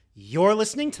You're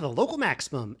listening to The Local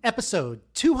Maximum, episode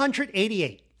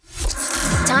 288.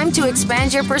 Time to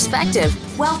expand your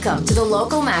perspective. Welcome to The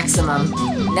Local Maximum.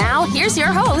 Now, here's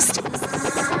your host,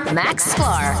 Max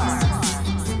Sklar.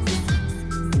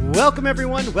 Welcome,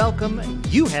 everyone. Welcome.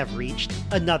 You have reached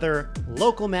another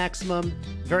Local Maximum.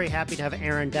 Very happy to have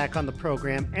Aaron back on the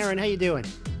program. Aaron, how you doing?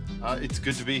 It's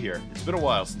good to be here. It's been a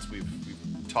while since we've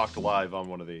talked live on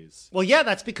one of these. Well, yeah,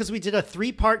 that's because we did a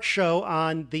 3-part show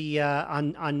on the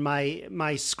on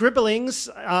my scribblings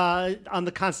on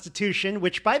the Constitution.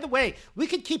 Which, by the way, we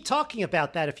could keep talking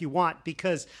about that if you want,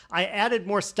 because I added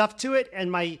more stuff to it, and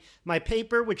my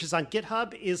paper, which is on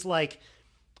GitHub, is like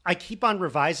I keep on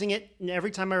revising it, and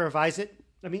every time I revise it,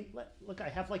 I mean, look, I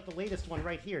have like the latest one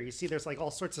right here. You see, there's like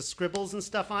all sorts of scribbles and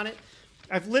stuff on it.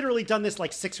 I've literally done this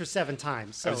like 6 or 7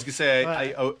 times. So, I was gonna say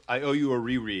I owe you a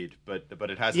reread, but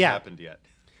it hasn't happened yet.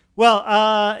 Well,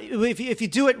 if you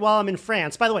do it while I'm in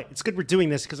France, by the way, it's good we're doing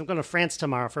this because I'm going to France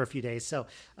tomorrow for a few days. So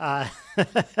I'm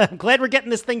glad we're getting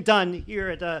this thing done here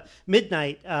at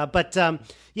midnight. I've got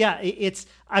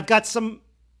some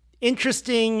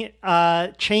interesting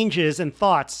changes and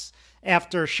thoughts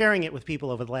after sharing it with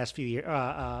people over the last few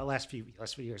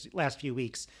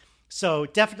weeks. So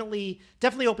definitely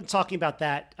open to talking about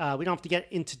that. We don't have to get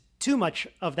into too much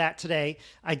of that today.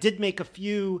 I did make a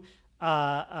few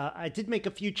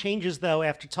changes though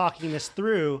after talking this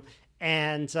through,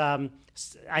 and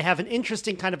I have an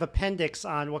interesting kind of appendix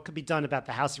on what could be done about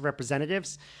the House of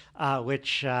Representatives,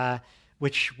 which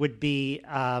would be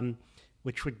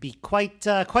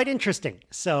quite interesting.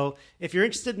 So if you're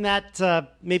interested in that,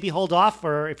 maybe hold off,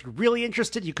 or if you're really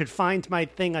interested, you could find my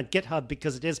thing on GitHub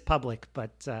because it is public.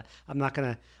 But I'm not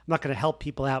gonna help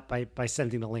people out by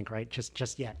sending the link right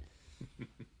just yet.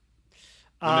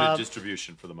 Limited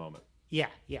distribution for the moment. Yeah.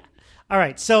 All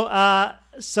right. So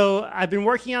I've been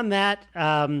working on that.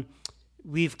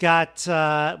 We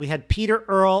had Peter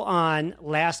Earl on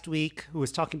last week, who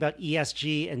was talking about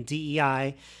ESG and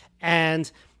DEI,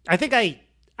 and I think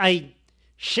I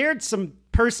shared some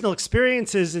personal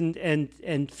experiences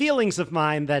and feelings of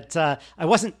mine that I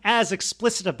wasn't as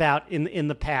explicit about in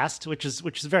the past, which is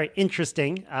very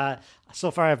interesting. So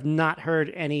far, I've not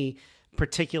heard any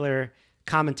particular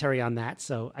commentary on that,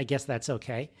 so I guess that's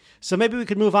okay. So maybe we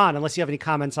could move on, unless you have any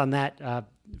comments on that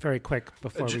very quick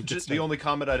before we get started. The only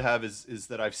comment I'd have is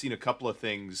that I've seen a couple of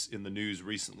things in the news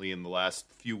recently in the last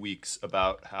few weeks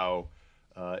about how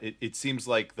it seems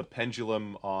like the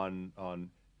pendulum on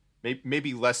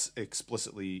maybe less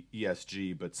explicitly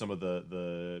ESG, but some of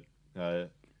the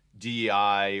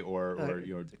DEI or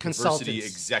diversity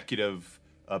executive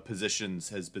positions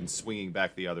has been swinging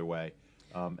back the other way,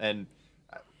 and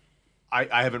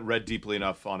I haven't read deeply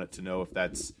enough on it to know if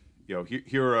that's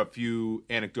here are a few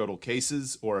anecdotal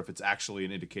cases or if it's actually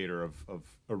an indicator of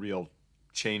a real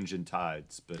change in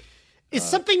tides. But is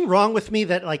something wrong with me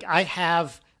that like I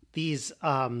have these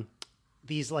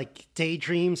like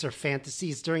daydreams or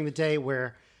fantasies during the day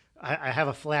where I have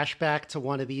a flashback to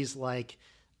one of these like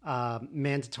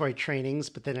mandatory trainings,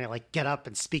 but then I like get up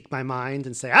and speak my mind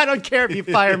and say, I don't care if you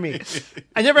fire me.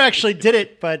 I never actually did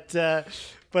it, but I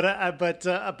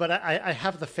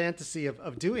have the fantasy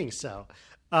of doing so.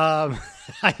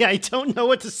 I don't know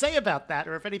what to say about that,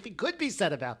 or if anything could be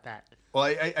said about that. Well,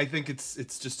 I think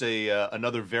it's just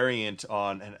another variant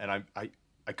on, and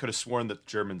I could have sworn that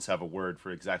Germans have a word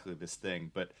for exactly this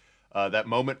thing, but that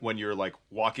moment when you're like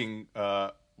walking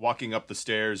up the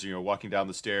stairs, walking down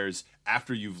the stairs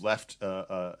after you've left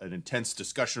an intense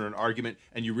discussion or an argument,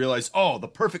 and you realize, oh, the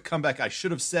perfect comeback I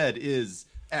should have said is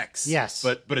X. Yes,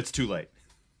 but it's too late.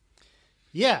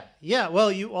 Yeah.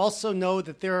 Well, you also know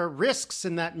that there are risks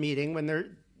in that meeting when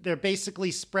they're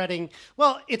basically spreading.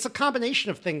 Well, it's a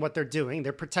combination of things. What they're doing,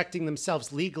 they're protecting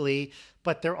themselves legally,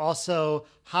 but they're also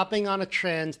hopping on a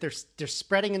trend. They're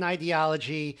spreading an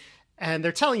ideology, and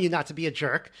they're telling you not to be a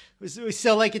jerk.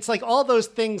 So like it's like all those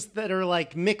things that are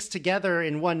like mixed together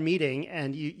in one meeting,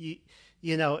 and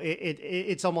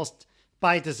it's almost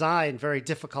by design very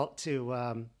difficult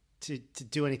to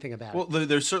do anything about it. Well,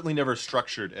 they're certainly never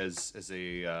structured as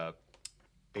a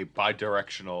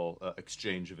bi-directional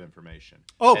exchange of information.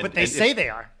 Oh, but they say they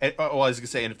are. I was going to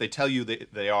say, and if they tell you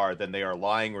they are, then they are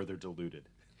lying or they're deluded.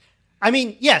 I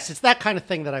mean, yes, it's that kind of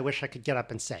thing that I wish I could get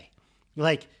up and say.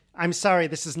 Like, I'm sorry,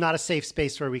 this is not a safe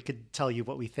space where we could tell you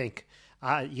what we think.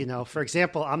 For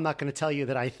example, I'm not going to tell you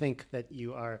that I think that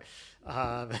you are,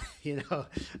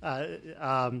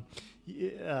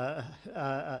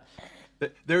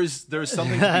 There's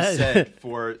something to be said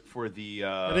for the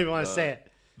I don't even want to say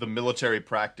it. The military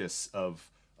practice of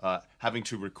having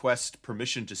to request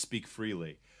permission to speak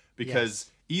freely,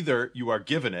 because either you are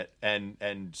given it and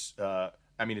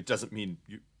I mean, it doesn't mean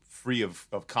free of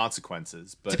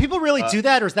consequences. But do people really do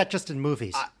that, or is that just in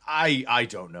movies? I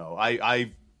don't know.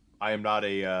 I am not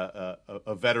a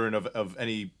veteran of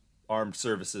any armed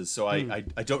services, so I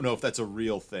don't know if that's a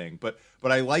real thing. But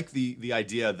I like the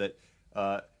idea that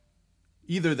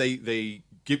either they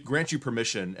grant you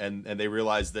permission and they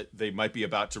realize that they might be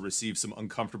about to receive some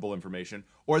uncomfortable information,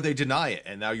 or they deny it,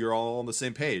 and now you're all on the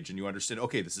same page and you understand,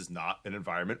 okay, this is not an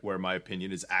environment where my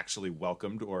opinion is actually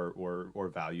welcomed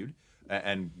or valued,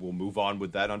 and we'll move on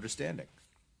with that understanding.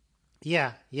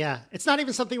 Yeah. It's not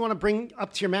even something you want to bring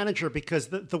up to your manager, because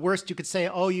the worst you could say,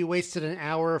 oh, you wasted an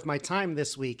hour of my time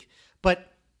this week. But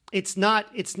it's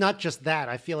not just that.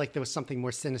 I feel like there was something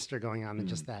more sinister going on than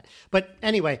just that. But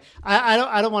anyway,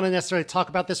 I don't want to necessarily talk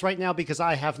about this right now, because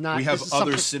I have not. We have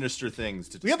other sinister things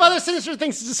to discuss. We have other sinister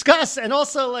things to discuss, and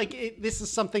also this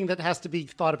is something that has to be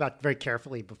thought about very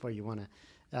carefully before you want to.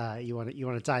 You want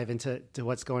to dive into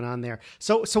what's going on there.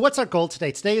 So what's our goal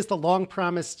today? Today is the long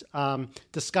promised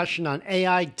discussion on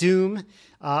AI doom.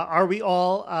 Are we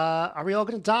all going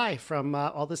to die from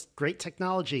all this great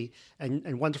technology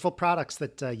and wonderful products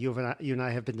that you and I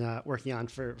have been working on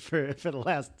for the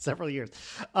last several years?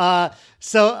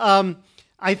 So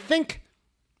I think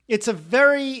it's a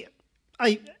very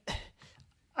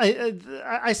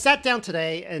I sat down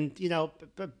today, and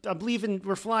I'm leaving.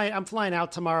 I'm flying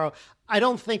out tomorrow. I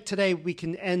don't think today we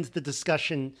can end the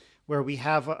discussion where we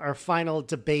have our final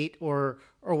debate or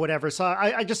whatever. So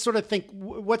I just sort of think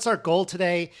what's our goal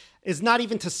today is not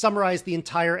even to summarize the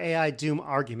entire AI doom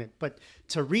argument, but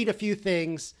to read a few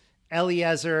things,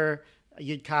 Eliezer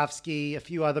Yudkowsky, a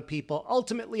few other people.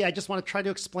 Ultimately, I just want to try to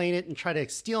explain it and try to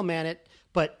steelman it.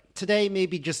 But today,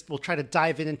 maybe just we'll try to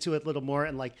dive into it a little more,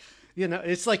 and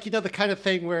it's like, the kind of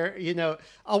thing where,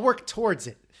 I'll work towards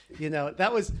it.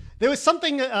 There was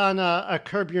something on a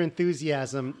Curb Your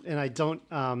Enthusiasm, and I don't,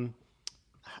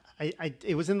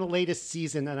 it was in the latest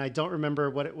season, and I don't remember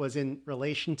what it was in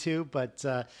relation to, but,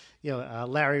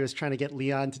 Larry was trying to get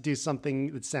Leon to do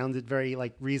something that sounded very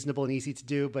reasonable and easy to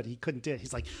do, but he couldn't do it.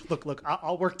 He's like, look,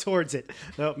 I'll work towards it.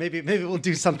 So maybe we'll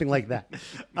do something like that.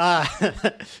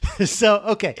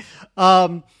 Okay.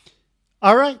 All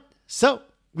right. So,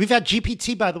 we've had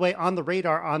GPT, by the way, on the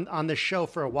radar on this show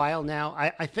for a while now.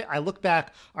 I look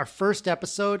back, our first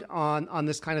episode on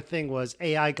this kind of thing was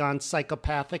AI Gone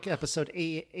Psychopathic, episode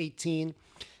 18.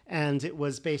 And it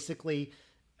was basically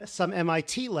some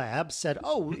MIT lab said,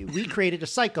 oh, we created a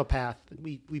psychopath.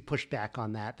 We pushed back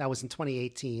on that. That was in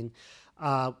 2018.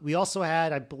 We also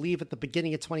had, I believe, at the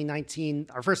beginning of 2019,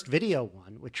 our first video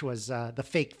one, which was the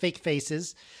fake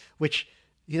faces, which...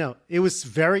 it was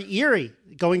very eerie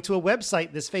going to a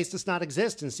website, this face does not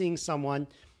exist, and seeing someone,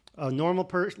 a normal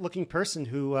looking person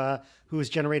who was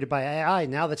generated by AI.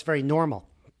 Now that's very normal.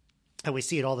 And we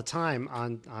see it all the time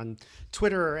on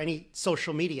Twitter or any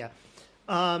social media.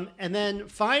 And then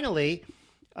finally,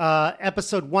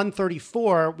 episode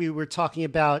 134, we were talking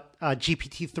about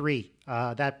GPT-3,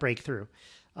 that breakthrough.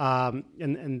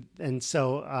 And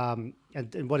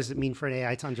what does it mean for an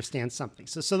AI to understand something?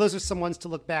 So those are some ones to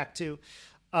look back to.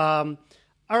 All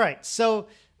right. So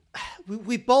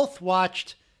we both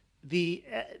watched the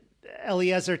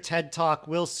Eliezer TED Talk,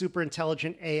 Will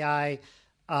Superintelligent AI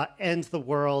End the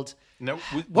World? No.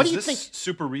 What do you think?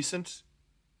 Super recent?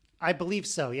 I believe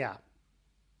so, yeah.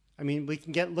 I mean, we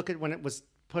can look at when it was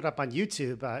put up on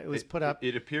YouTube. It was put up.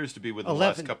 It appears to be within the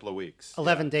last couple of weeks.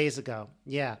 11 days ago.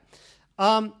 Yeah.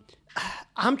 I'm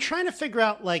trying to figure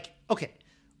out okay,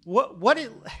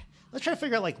 let's try to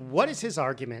figure out what is his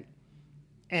argument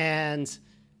and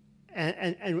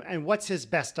what's his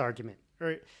best argument?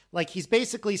 Or he's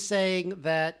basically saying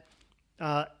that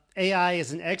AI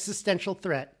is an existential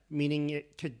threat, meaning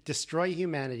it could destroy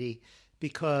humanity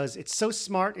because it's so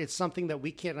smart. It's something that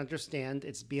we can't understand.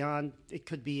 It's beyond. It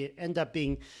could end up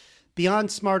being beyond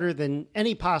smarter than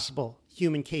any possible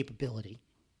human capability.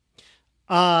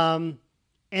 And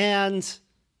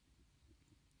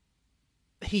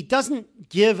he doesn't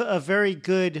give a very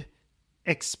good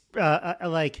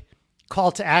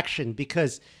call to action,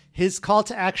 because his call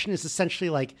to action is essentially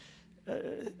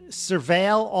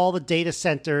surveil all the data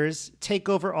centers, take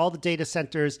over all the data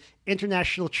centers,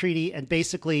 international treaty, and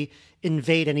basically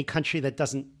invade any country that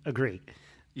doesn't agree.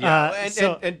 Yeah,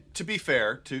 and to be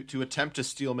fair, to attempt to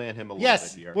steelman him a little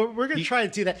bit here. We're going to try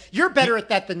to do that. You're better at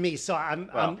that than me, so I'm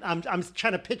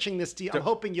trying to pitching this to you. I'm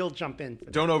hoping you'll jump in.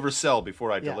 Don't oversell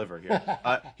before I deliver here.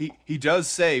 He does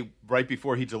say right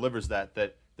before he delivers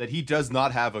that he does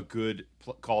not have a good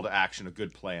call to action, a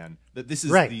good plan. That this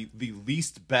is the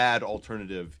least bad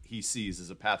alternative he sees as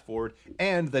a path forward,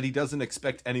 and that he doesn't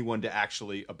expect anyone to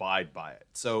actually abide by it.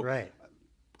 So. Right.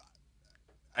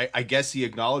 I guess he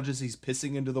acknowledges he's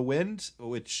pissing into the wind,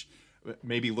 which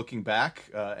maybe looking back,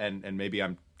 and maybe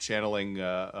I'm channeling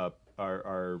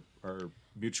our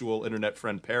mutual internet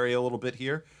friend Perry a little bit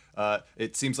here.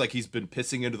 It seems like he's been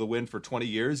pissing into the wind for 20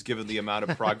 years, given the amount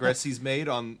of progress he's made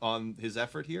on his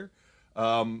effort here.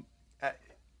 I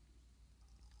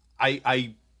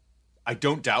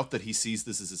don't doubt that he sees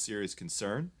this as a serious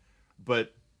concern,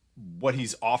 but what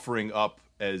he's offering up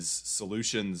as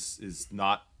solutions is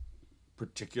not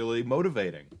particularly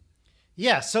motivating.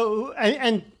 Yeah. So,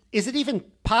 and is it even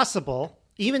possible,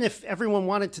 even if everyone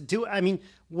wanted to do it? I mean,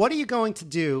 what are you going to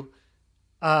do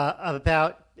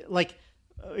about, like,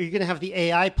 are you going to have the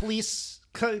AI police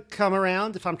come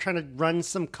around if I'm trying to run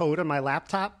some code on my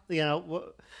laptop? You know,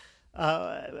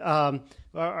 are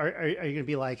you going to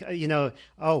be like, you know,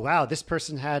 oh, wow, this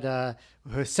person had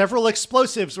several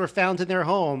explosives were found in their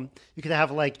home. You could have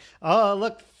like, oh,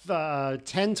 look,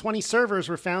 10, 20 servers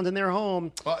were found in their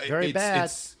home. Well, Very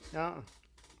bad.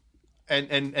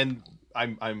 And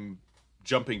I'm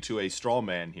jumping to a straw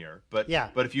man here, but yeah.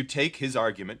 But if you take his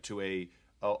argument to a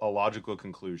logical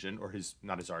conclusion, or his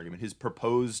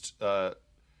proposed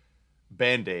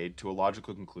Band-Aid to a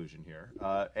logical conclusion here,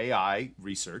 AI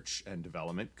research and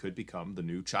development could become the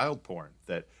new child porn.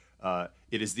 That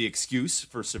it is the excuse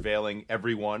for surveilling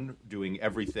everyone doing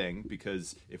everything,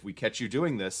 because if we catch you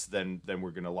doing this, then we're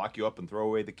going to lock you up and throw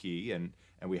away the key, and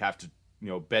we have to, you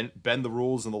know, bend the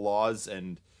rules and the laws,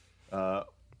 and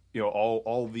you know,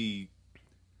 all the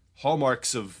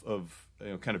hallmarks of you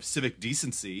know, kind of civic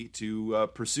decency to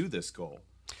pursue this goal.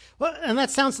 Well, and that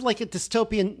sounds like a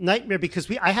dystopian nightmare, because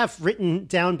I have written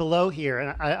down below here,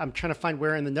 and I'm trying to find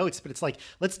where in the notes, but it's like,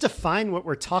 let's define what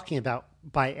we're talking about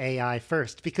by AI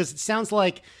first, because it sounds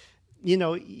like, you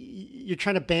know, you're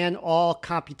trying to ban all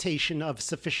computation of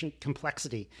sufficient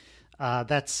complexity.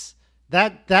 That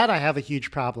I have a huge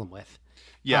problem with.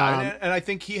 Yeah, and I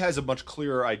think he has a much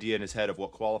clearer idea in his head of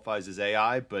what qualifies as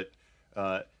AI, but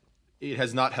it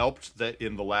has not helped that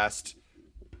in the last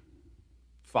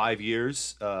 5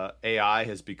 years, AI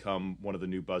has become one of the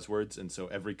new buzzwords, and so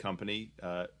every company,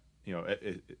 you know,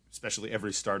 especially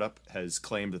every startup, has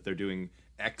claimed that they're doing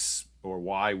X or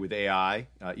Y with AI,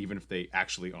 even if they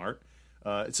actually aren't.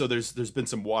 So there's been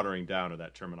some watering down of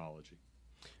that terminology.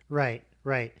 Right.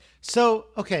 So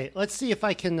okay, let's see if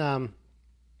I can.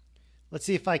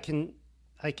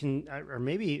 Or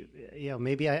maybe, you know,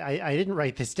 maybe I didn't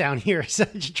write this down here. So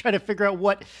I'm just trying to figure out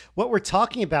what we're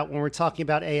talking about when we're talking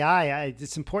about AI.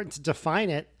 It's important to define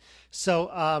it.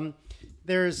 So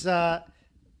there's, here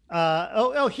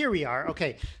we are.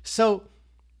 Okay. So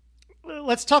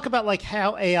let's talk about like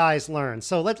how AIs learn.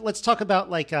 So let's talk about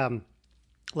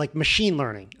like machine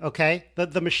learning, okay?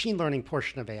 The machine learning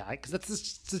portion of AI, because that's the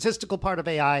statistical part of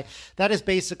AI. That is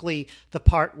basically the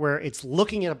part where it's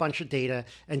looking at a bunch of data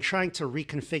and trying to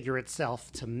reconfigure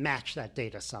itself to match that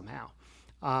data somehow.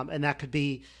 And that could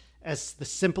be, as the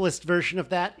simplest version of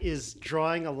that is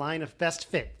drawing a line of best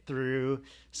fit through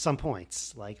some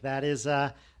points. Like that is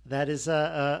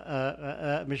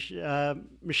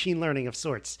machine learning of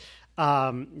sorts.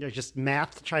 Just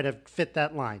math to try to fit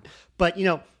that line. But, you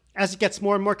know, as it gets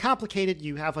more and more complicated,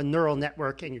 you have a neural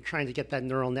network, and you're trying to get that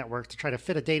neural network to try to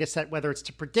fit a data set, whether it's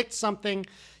to predict something,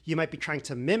 you might be trying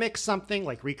to mimic something,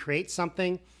 like recreate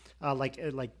something, like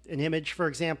an image, for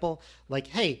example. Like,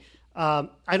 hey, I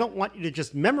don't want you to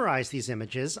just memorize these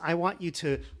images. I want you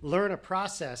to learn a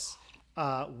process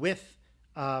with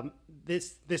your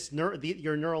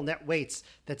neural net weights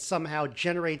that somehow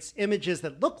generates images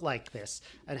that look like this.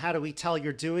 And how do we tell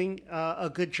you're doing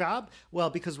a good job? Well,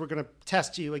 because we're going to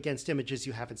test you against images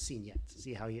you haven't seen yet to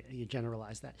see how you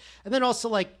generalize that. And then also,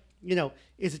 like, you know,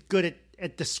 is it good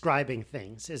at describing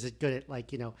things? Is it good at,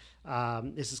 like, you know,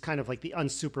 this is kind of like the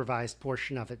unsupervised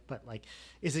portion of it, but like,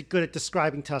 is it good at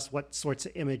describing to us what sorts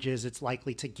of images it's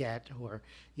likely to get, or,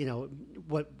 you know,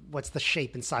 what's the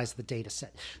shape and size of the data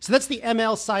set? So that's the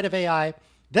ML side of AI.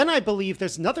 Then I believe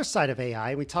there's another side of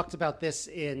AI. We talked about this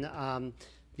in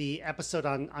the episode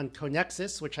on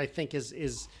Connexus, which I think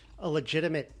is a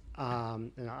legitimate,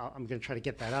 and I'm going to try to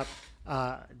get that up.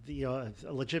 A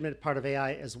legitimate part of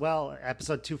AI as well,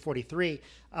 episode 243,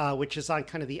 which is on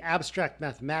kind of the abstract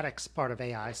mathematics part of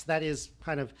AI. So that is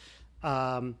kind of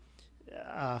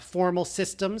formal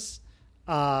systems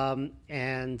and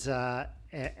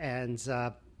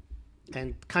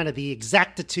kind of the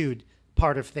exactitude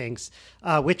part of things,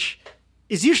 which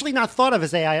is usually not thought of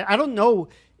as AI. I don't know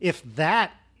if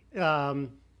that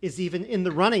is even in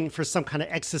the running for some kind of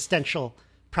existential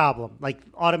problem, like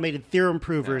automated theorem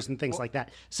provers and things like that.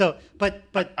 So, but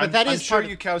that is. I'm sure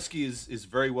Yudkowsky is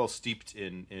very well steeped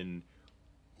in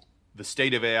the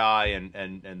state of AI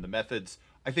and the methods.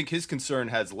 I think his concern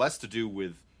has less to do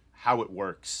with how it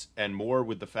works and more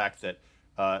with the fact that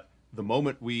the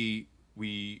moment we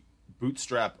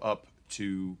bootstrap up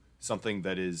to something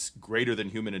that is greater than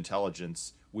human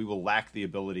intelligence, we will lack the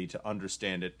ability to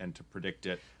understand it and to predict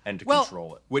it and to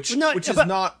control it, which is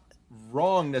not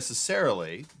wrong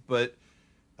necessarily, but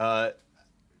I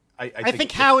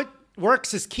think how it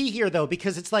works is key here, though,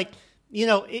 because it's like,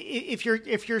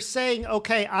 if you're saying,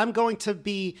 okay, I'm going to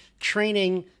be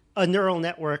training a neural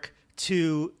network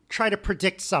to try to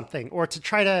predict something or to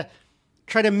try to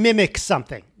mimic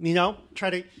something, try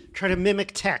to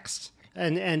mimic text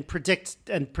and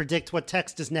predict what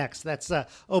text is next. That's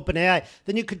OpenAI.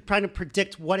 Then you could kind of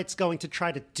predict what it's going to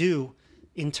try to do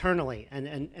internally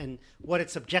and what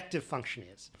its objective function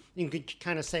is. You could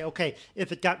kind of say, okay,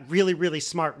 if it got really, really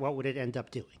smart, what would it end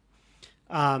up doing?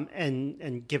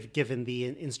 Given the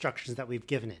instructions that we've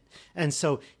given it. And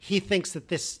so he thinks that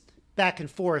this back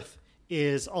and forth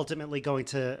is ultimately going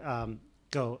to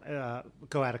go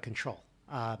out of control.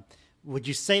 Would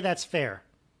you say that's fair?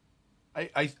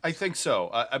 I think so,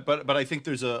 but I think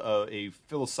there's a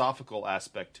philosophical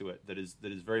aspect to it that is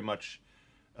very much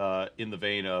in the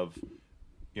vein of,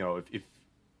 if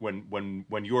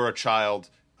when you're a child,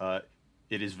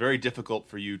 it is very difficult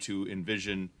for you to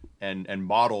envision and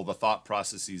model the thought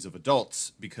processes of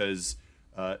adults because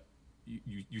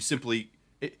you simply,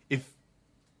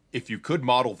 if you could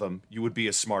model them, you would be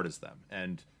as smart as them,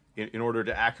 and in order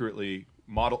to accurately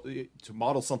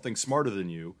model something smarter than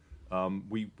you.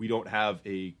 We don't have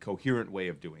a coherent way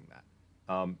of doing that.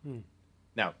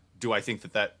 Now, do I think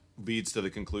that leads to the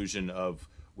conclusion of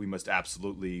we must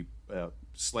absolutely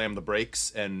slam the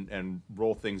brakes and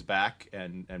roll things back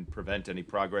and prevent any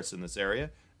progress in this area?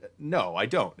 No, I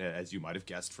don't, as you might have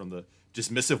guessed from the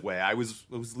dismissive way I was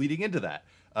leading into that.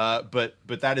 But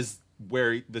that is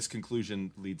where this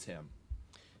conclusion leads him.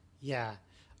 Yeah.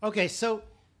 Okay, so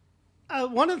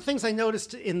one of the things I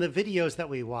noticed in the videos that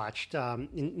we watched,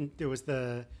 there was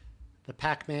the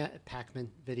Pac-Man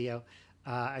video.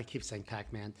 I keep saying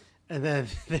Pac-Man, and then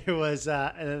there was in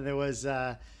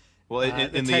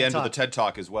the end of the TED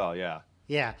Talk as well. Yeah.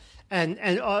 Yeah, and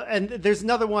there's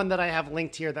another one that I have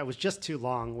linked here that was just too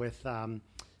long with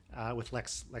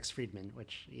Lex Friedman,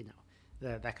 which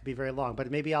that could be very long. But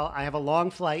maybe I have a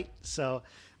long flight, so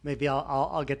maybe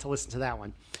I'll get to listen to that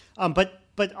one.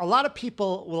 But a lot of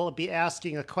people will be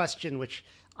asking a question which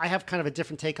I have kind of a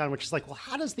different take on, which is like, well,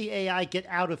 how does the AI get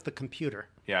out of the computer?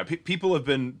 Yeah, people have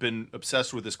been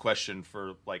obsessed with this question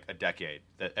for like a decade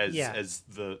as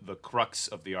the crux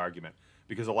of the argument.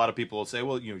 Because a lot of people will say,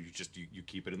 well, you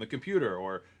keep it in the computer,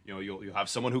 or you'll have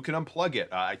someone who can unplug it.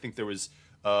 I think there was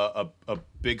a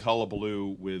big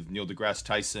hullabaloo with Neil deGrasse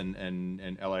Tyson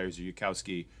and Eliezer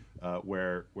Yudkowsky,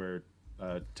 where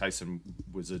Tyson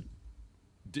was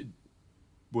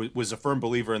a firm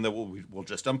believer in that we'll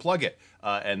just unplug it,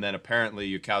 and then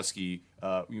apparently Yudkowsky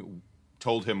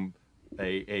told him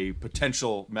a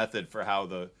potential method for how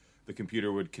the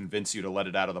computer would convince you to let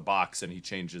it out of the box, and he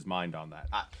changed his mind on that.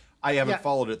 I haven't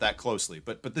followed it that closely,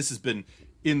 but this has been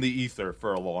in the ether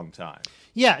for a long time.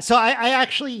 Yeah, so I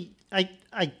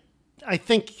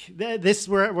think this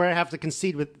where I have to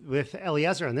concede with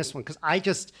Eliezer on this one, because I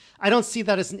don't see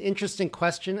that as an interesting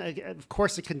question. Of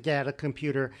course, it can get a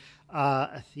computer.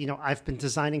 I've been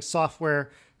designing software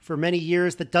for many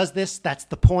years that does this. That's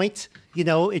the point.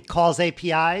 It calls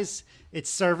APIs.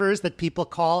 It's servers that people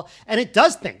call, and it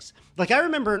does things. Like I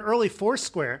remember in early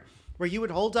Foursquare, where you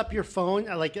would hold up your phone,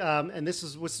 and this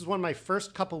is one of my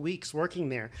first couple weeks working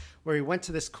there, where we went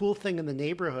to this cool thing in the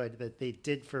neighborhood that they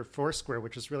did for Foursquare,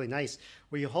 which was really nice,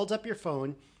 where you hold up your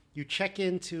phone, you check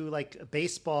into like a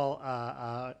baseball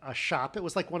a shop. It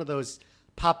was like one of those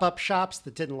pop-up shops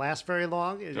that didn't last very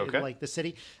long in like the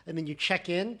city, and then you check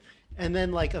in, and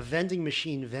then like a vending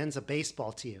machine vends a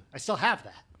baseball to you. I still have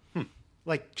that,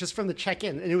 like just from the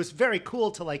check-in, and it was very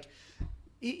cool to like,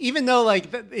 even though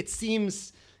like it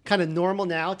seems kind of normal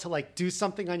now to like do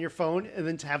something on your phone and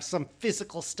then to have some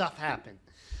physical stuff happen.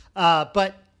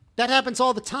 But that happens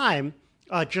all the time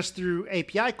just through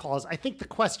API calls. I think the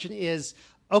question is,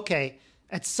 okay,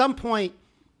 at some point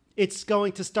it's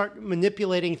going to start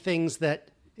manipulating things that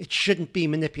it shouldn't be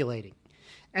manipulating.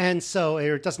 And so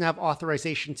it doesn't have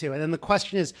authorization to. And then the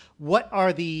question is, what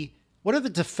are the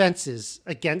defenses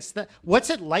against that?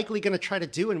 What's it likely going to try to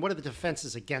do? And what are the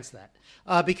defenses against that?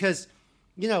 Because,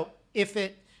 if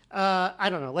it, I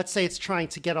don't know, let's say it's trying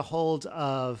to get a hold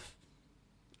of,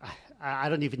 I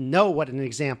don't even know what an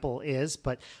example is,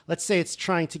 but let's say it's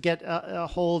trying to get a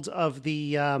hold of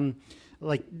the,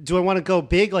 do I want to go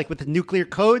big, like with the nuclear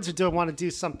codes, or do I want to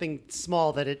do something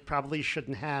small that it probably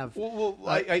shouldn't have? Well,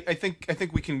 I think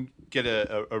we can get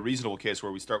a reasonable case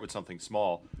where we start with something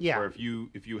small. Yeah. Where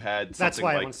if you had That's something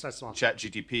why I like want to start small.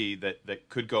 ChatGPT that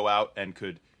could go out and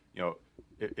could,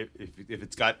 if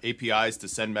it's got APIs to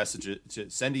send messages, to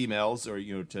send emails,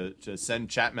 or to send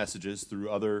chat messages through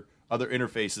other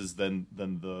interfaces than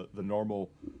the normal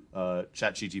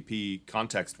ChatGPT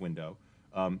context window.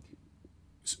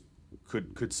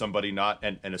 Could somebody not,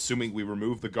 and assuming we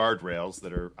remove the guardrails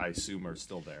that I assume are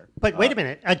still there. But wait a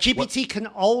minute, GPT can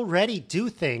already do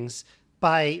things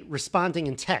by responding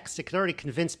in text. It can already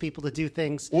convince people to do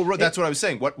things. Well, that's what I was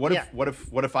saying. What Yeah.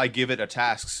 if I give it a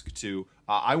task to?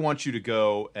 I want you to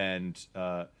go and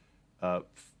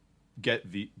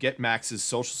get Max's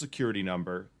social security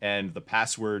number and the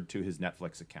password to his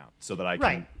Netflix account so that I can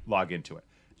Right. log into it.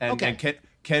 And, Okay. and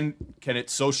can it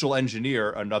social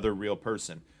engineer another real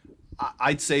person?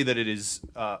 I'd say that it is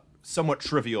somewhat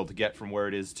trivial to get from where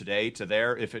it is today to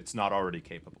there if it's not already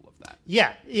capable of that.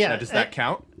 Yeah. Now, does that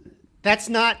count? That's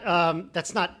not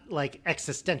like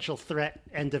existential threat,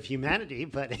 end of humanity,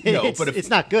 but No, it's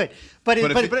not good. But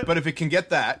if it can get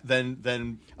that,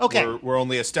 then Okay. we're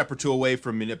only a step or two away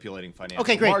from manipulating financial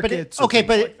okay, great. markets. or things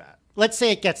like that. Let's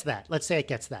say it gets that.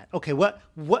 Okay, what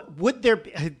would there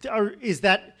be, or is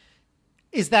that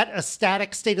a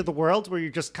static state of the world where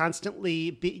you're just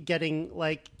constantly getting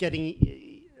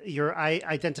your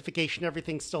identification,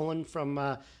 everything stolen from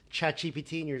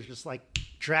ChatGPT, and you're just like,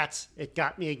 drats, it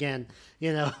got me again.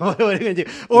 What are you gonna do?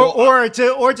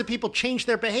 Or do people change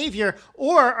their behavior,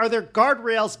 or are there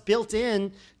guardrails built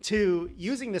in to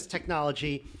using this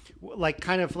technology, in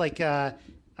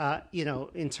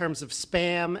terms of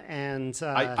spam and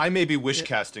I may be wish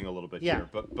casting a little bit Yeah. here,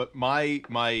 but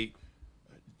my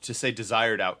to say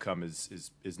desired outcome is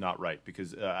not right,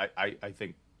 because I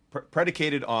think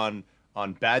predicated on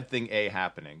bad thing A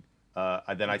happening,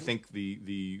 then I think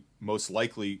the most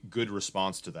likely good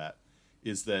response to that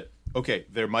is that, okay,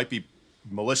 there might be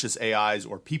malicious AIs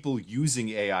or people using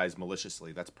AIs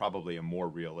maliciously. That's probably a more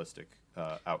realistic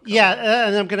outcome. Yeah,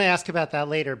 and I'm going to ask about that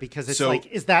later, because it's So-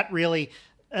 is that really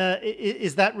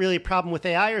a problem with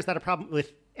AI, or is that a problem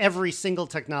with every single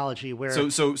technology where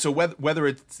So whether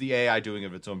it's the AI doing it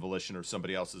of its own volition or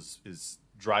somebody else is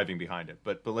driving behind it,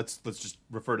 but let's just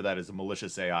refer to that as a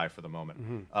malicious AI for the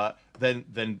moment.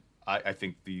 Then I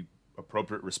think the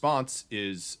appropriate response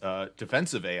is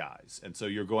defensive AIs, and so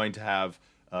you're going to have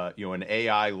an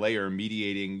AI layer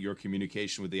mediating your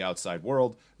communication with the outside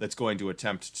world that's going to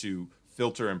attempt to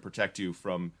filter and protect you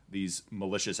from these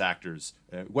malicious actors,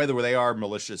 whether they are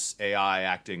malicious AI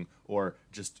acting or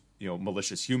just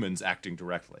malicious humans acting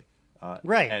directly.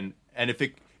 Right. And if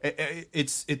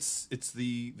it's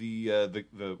the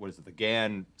what is it, the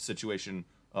GAN situation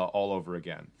all over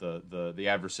again, the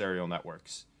adversarial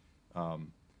networks,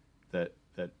 that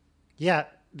yeah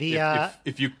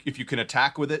if you can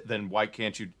attack with it, then why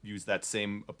can't you use that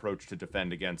same approach to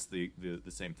defend against the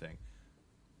same thing?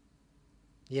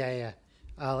 Yeah.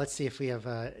 Let's see if we have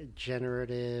a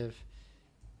generative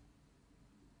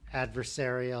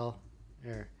adversarial.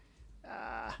 Or,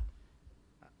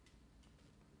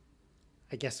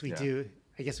 I guess we do.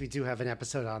 I guess we do have an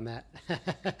episode on that.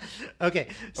 Okay,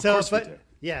 so course we do.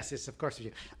 Yes, of course we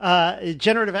do.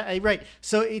 Generative, right?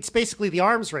 So it's basically the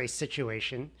arms race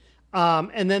situation,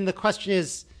 and then the question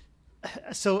is.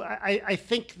 So I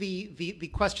think the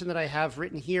question that I have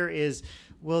written here is,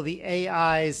 will the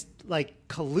AIs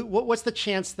collude? What's the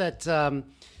chance that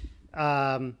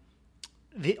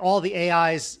all the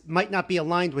AIs might not be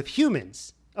aligned with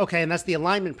humans? Okay, and that's the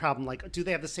alignment problem. Like, do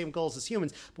they have the same goals as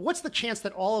humans? But what's the chance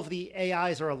that all of the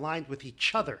AIs are aligned with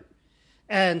each other?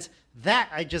 And that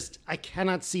I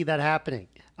cannot see that happening.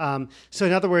 So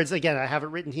in other words, again, I have it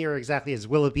written here exactly as,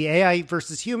 will it be AI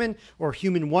versus human, or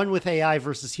human 1 with AI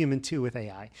versus human 2 with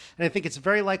AI? And I think it's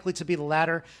very likely to be the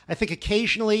latter. I think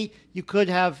occasionally you could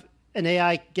have an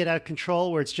AI get out of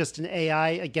control where it's just an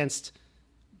AI against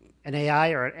an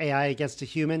AI, or an AI against a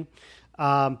human.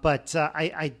 But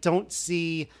I don't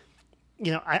see,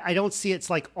 I don't see it's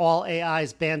like all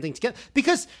AIs banding together,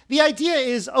 because the idea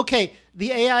is, okay,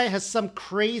 the AI has some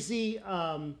crazy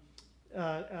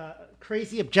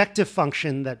objective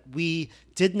function that we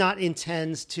did not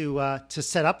intend to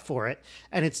set up for it,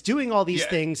 and it's doing all these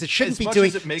things it shouldn't be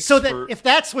doing. So that if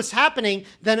that's what's happening,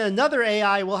 then another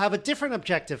AI will have a different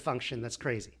objective function. That's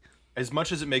crazy. As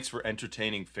much as it makes for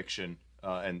entertaining fiction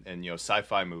and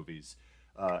sci-fi movies,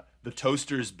 the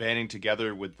toasters banding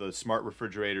together with the smart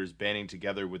refrigerators banding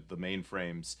together with the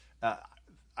mainframes,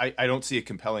 I don't see a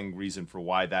compelling reason for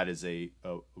why that is a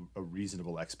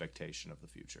reasonable expectation of the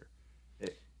future.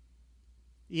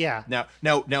 Yeah.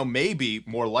 Now, maybe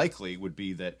more likely would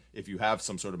be that if you have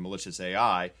some sort of malicious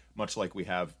AI, much like we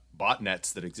have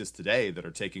botnets that exist today that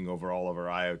are taking over all of our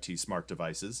IoT smart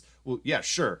devices. Well, yeah,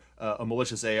 sure, a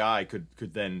malicious AI could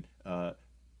then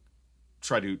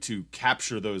try to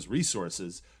capture those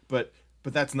resources, but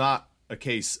that's not a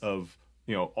case of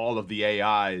all of the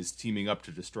AIs teaming up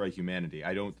to destroy humanity.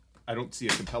 I don't see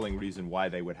a compelling reason why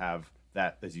they would have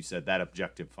that, as you said, that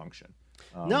objective function.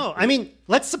 No, I mean,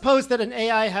 let's suppose that an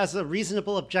AI has a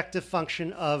reasonable objective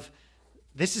function of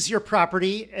this is your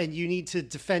property and you need to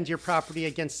defend your property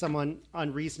against someone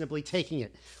unreasonably taking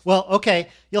it. Well, okay,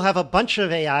 you'll have a bunch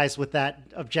of AIs with that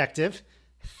objective.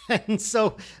 And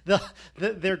so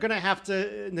they're going to have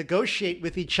to negotiate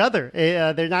with each other.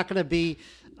 They're not going to be,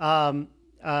 the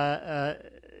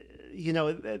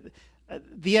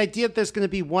idea that there's going to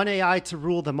be one AI to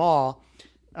rule them all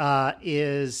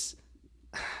is,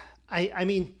 I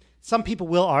mean, some people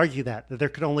will argue that there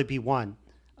could only be one.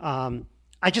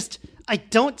 I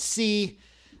don't see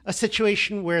a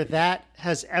situation where that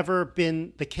has ever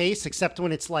been the case, except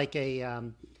when it's like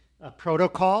a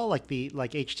protocol, like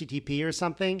HTTP or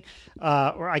something,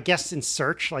 or I guess in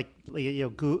search, like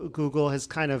Google has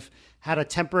kind of had a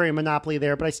temporary monopoly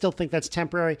there, but I still think that's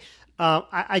temporary.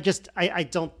 I've just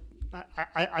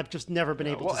never been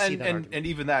able to see that argument. And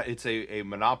even that, it's a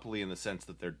monopoly in the sense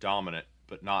that they're dominant,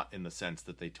 but not in the sense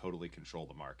that they totally control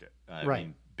the market. I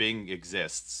mean, Bing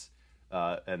exists,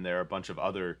 and there are a bunch of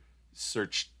other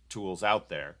search tools out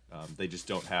there. They just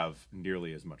don't have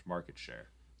nearly as much market share.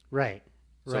 Right.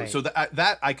 So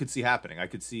that I could see happening. I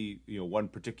could see one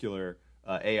particular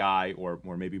AI,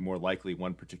 or maybe more likely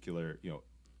one particular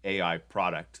AI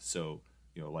product. So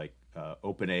like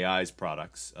OpenAI's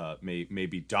products may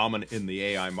be dominant in the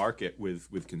AI market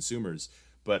with consumers,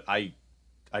 but I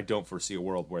don't foresee a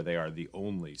world where they are the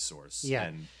only source.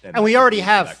 Yeah, and we already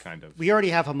have that kind of. We already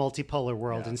have a multipolar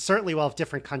world, and certainly we'll have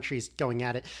different countries going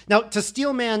at it. Now, to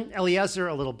Steelman Eliezer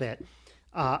a little bit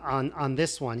on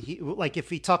this one, if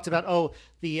he talked about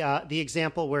the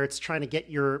example where it's trying to get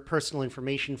your personal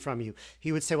information from you,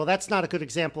 he would say, well, that's not a good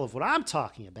example of what I'm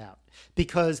talking about,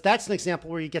 because that's an example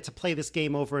where you get to play this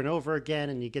game over and over again,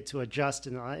 and you get to adjust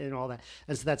and all that,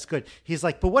 and so that's good. He's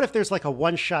like, but what if there's like a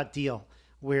one-shot deal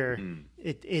where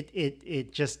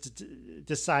it just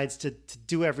decides to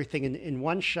do everything in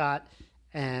one shot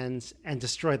and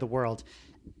destroy the world?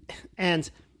 And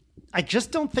I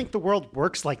just don't think the world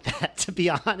works like that, to be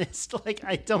honest. Like,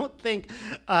 I don't think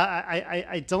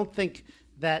I don't think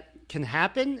that can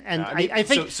happen. And I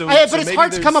think, but it's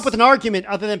hard to come up with an argument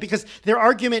other than because their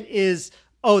argument is,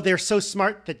 oh, they're so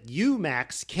smart that you,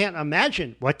 Max, can't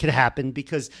imagine what could happen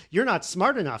because you're not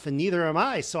smart enough, and neither am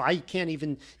I. So I can't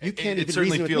even. You can't even. It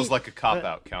certainly reason feels with me. like a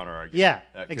cop-out counter argument. Yeah,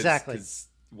 exactly. Cause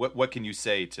what can you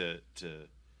say to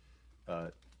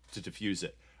diffuse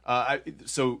it?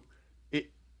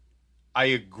 I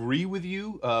agree with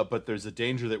you, but there's a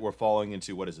danger that we're falling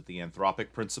into the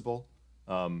anthropic principle,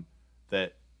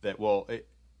 that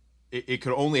it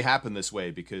could only happen this way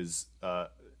because.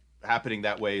 Happening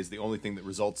that way is the only thing that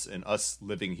results in us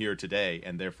living here today,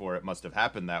 and therefore it must have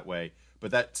happened that way.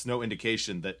 But that's no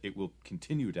indication that it will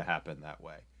continue to happen that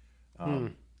way.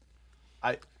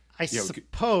 I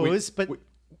suppose, but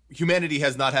humanity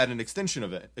has not had an extinction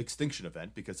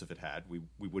event because if it had, we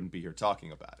wouldn't be here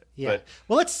talking about it. Yeah.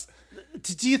 But,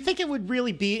 do you think it would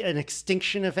really be an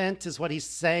extinction event, is what he's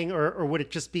saying, or would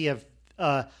it just be a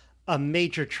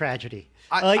major tragedy?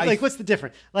 What's the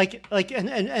difference?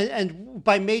 And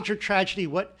by major tragedy,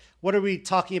 what are we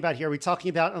talking about here? Are we talking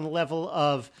about on the level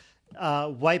of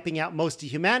wiping out most of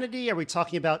humanity? Are we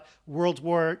talking about World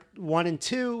War I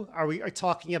and II? Are we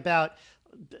talking about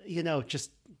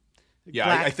just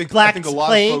I think a lot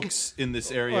plague? of folks in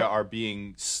this area are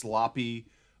being sloppy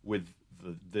with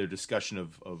their discussion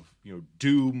of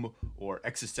doom or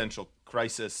existential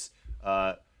crisis,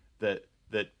 that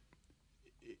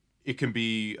it can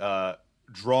be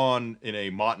drawn in a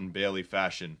Mott and Bailey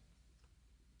fashion,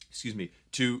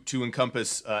 to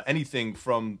encompass anything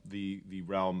from the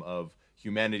realm of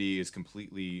humanity is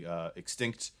completely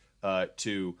extinct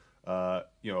to a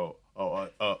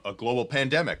global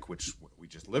pandemic, which we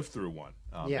just lived through one,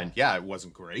 and it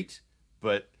wasn't great,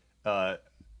 but I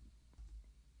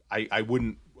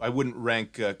wouldn't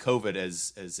rank COVID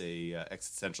as a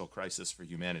existential crisis for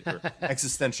humanity or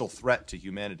existential threat to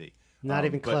humanity. Not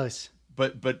even close.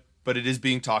 But it is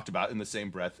being talked about in the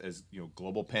same breath as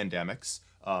global pandemics,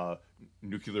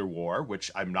 nuclear war,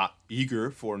 which I'm not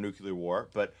eager for nuclear war,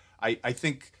 but I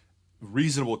think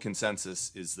reasonable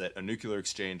consensus is that a nuclear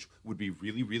exchange would be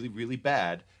really, really, really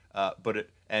bad, but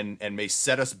may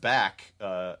set us back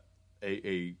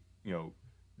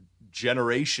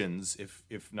generations,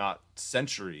 if not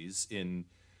centuries, in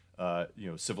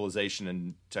civilization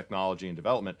and technology and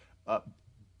development.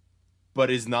 but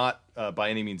is not by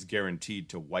any means guaranteed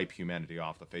to wipe humanity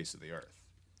off the face of the earth.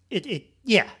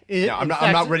 Now, I'm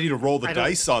not ready to roll the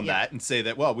dice on that and say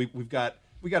that, well, we've got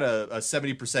a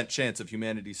 70% chance of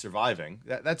humanity surviving.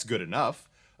 That's good enough.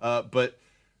 But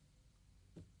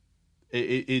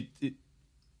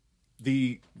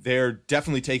they're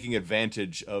definitely taking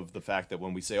advantage of the fact that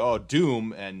when we say, oh,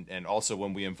 doom, and also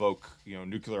when we invoke,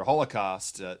 nuclear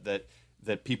holocaust,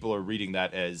 that people are reading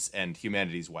that as, and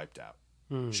humanity's wiped out.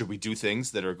 Should we do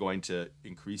things that are going to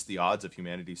increase the odds of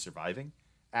humanity surviving?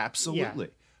 Absolutely.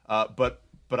 But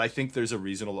I think there's a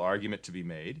reasonable argument to be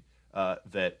made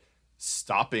that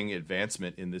stopping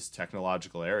advancement in this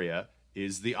technological area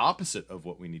is the opposite of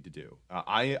what we need to do.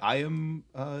 I am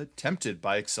tempted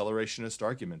by accelerationist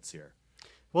arguments here.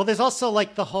 Well, there's also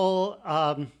like the whole,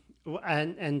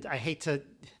 and I hate to,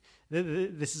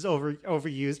 this is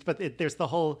overused, but there's the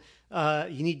whole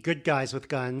you need good guys with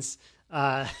guns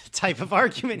type of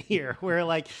argument here, where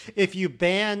like if you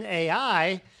ban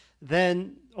AI,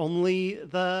 then only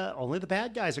the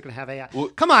bad guys are going to have AI. Well,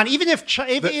 come on, even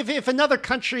if another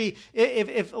country,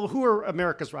 if who are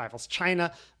America's rivals?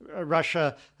 China,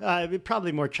 Russia,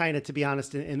 probably more China, to be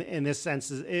honest. In this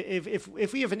sense,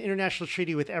 if we have an international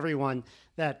treaty with everyone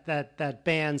that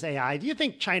bans AI, do you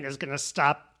think China is going to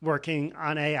stop working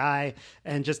on AI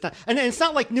and just not? And it's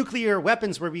not like nuclear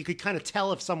weapons where we could kind of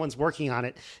tell if someone's working on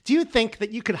it. Do you think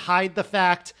that you could hide the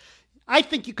fact? I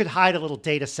think you could hide a little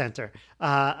data center.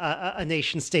 A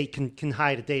nation state can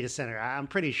hide a data center. I'm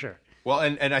pretty sure. Well,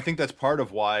 and I think that's part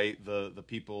of why the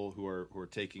people who are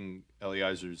taking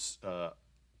Eliezer's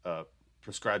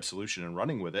prescribed solution and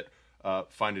running with it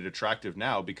find it attractive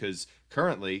now, because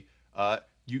currently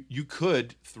you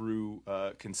could, through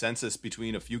consensus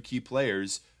between a few key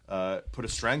players, put a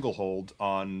stranglehold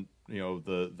on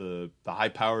the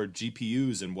high-powered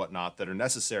GPUs and whatnot that are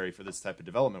necessary for this type of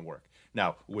development work.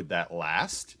 Now, would that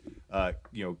last? Would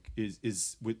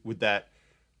that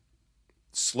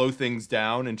slow things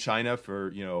down in China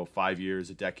for 5 years,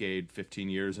 a decade, 15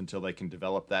 years until they can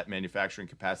develop that manufacturing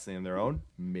capacity on their own?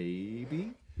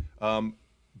 Maybe,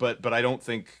 but I don't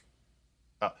think.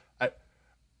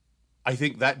 I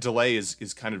think that delay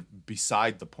is kind of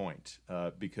beside the point,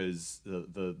 because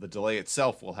the delay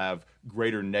itself will have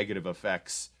greater negative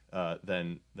effects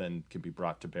than can be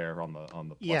brought to bear on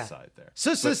the plus side there.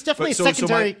 So it's definitely a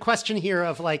secondary question here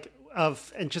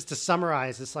and just to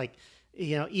summarize, it's like,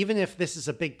 even if this is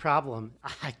a big problem,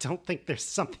 I don't think there's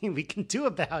something we can do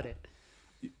about it.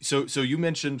 So you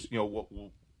mentioned,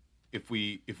 if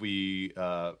we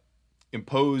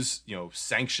impose,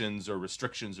 sanctions or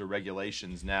restrictions or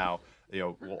regulations now,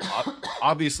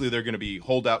 obviously they're going to be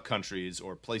holdout countries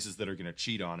or places that are going to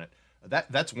cheat on it.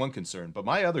 That's one concern. But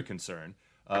my other concern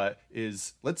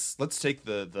is let's take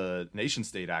the nation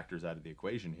state actors out of the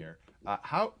equation here.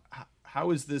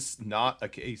 How is this not a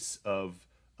case of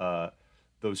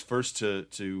those first to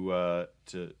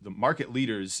the market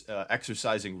leaders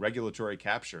exercising regulatory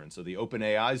capture? And so the open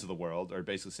AIs of the world are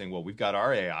basically saying, well, we've got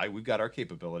our AI, we've got our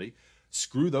capability.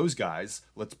 Screw those guys.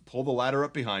 Let's pull the ladder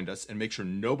up behind us and make sure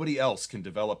nobody else can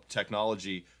develop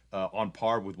technology on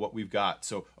par with what we've got.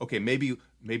 So, okay, maybe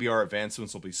our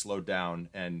advancements will be slowed down,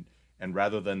 and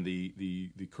rather than the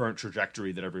current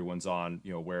trajectory that everyone's on,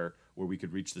 where we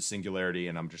could reach the singularity,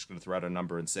 and I'm just going to throw out a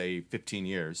number and say 15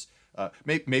 years,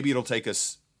 maybe it'll take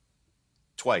us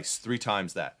twice, 3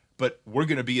 times that. But we're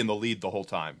going to be in the lead the whole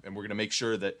time, and we're going to make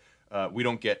sure that we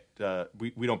don't get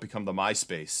we don't become the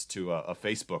MySpace to a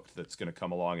Facebook that's going to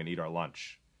come along and eat our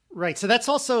lunch. Right. So that's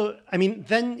also,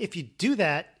 then if you do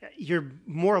that, you're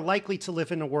more likely to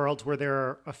live in a world where there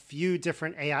are a few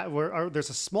different AI, or there's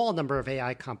a small number of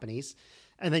AI companies.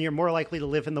 And then you're more likely to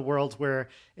live in the world where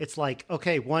it's like,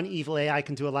 okay, one evil AI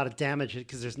can do a lot of damage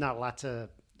because there's not a lot to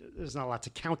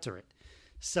counter it.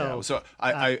 So,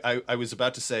 I was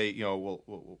about to say,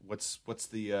 well, what's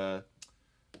the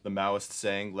Maoist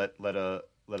saying? Let a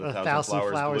thousand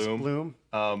flowers bloom.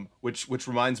 Which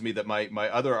reminds me that my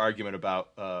other argument about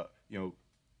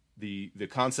the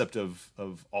concept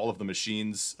of all of the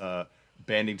machines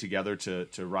banding together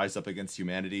to rise up against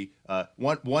humanity.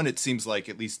 One, it seems like,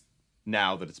 at least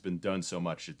now that it's been done so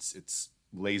much, it's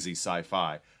lazy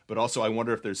sci-fi. But also, I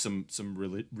wonder if there's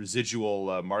some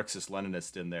residual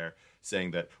Marxist-Leninist in there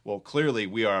saying that, well, clearly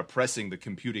we are oppressing the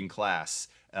computing class,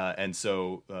 and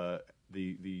so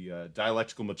the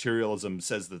dialectical materialism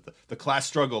says that the class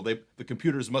struggle, the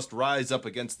computers must rise up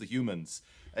against the humans.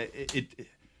 It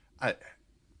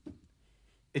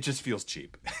just feels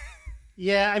cheap.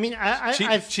 Yeah, I mean,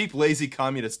 cheap, lazy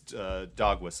communist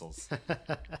dog whistles.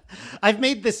 I've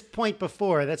made this point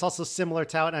before. That's also similar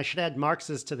to how, and I should add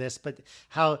Marx's to this, but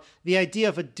how the idea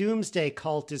of a doomsday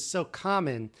cult is so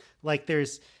common. Like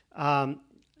there's, what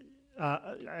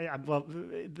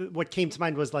came to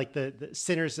mind was like the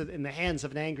sinners in the hands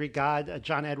of an angry God,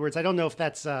 John Edwards. I don't know if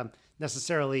that's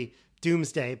necessarily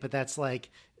doomsday, but that's like,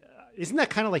 isn't that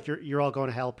kind of like you're all going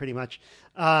to hell pretty much?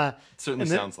 Certainly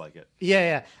sounds like it.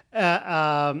 Yeah.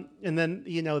 And then,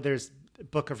 there's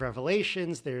Book of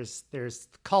Revelations. There's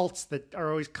cults that are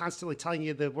always constantly telling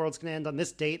you the world's going to end on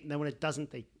this date. And then when it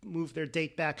doesn't, they move their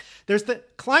date back. There's the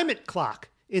climate clock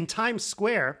in Times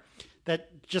Square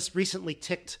that just recently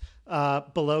ticked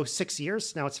below 6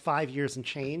 years. Now it's 5 years and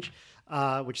change,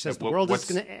 which says the world is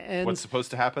going to end. What's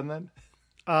supposed to happen then?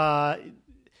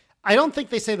 I don't think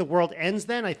they say the world ends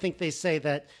then. I think they say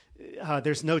that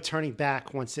there's no turning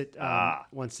back once it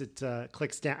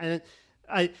clicks down. And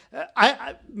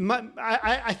I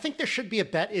think there should be a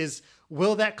bet is,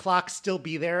 will that clock still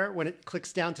be there when it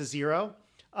clicks down to 0?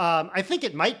 I think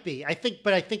it might be.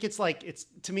 But I think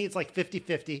to me, it's like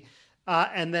 50-50.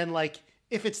 And then like,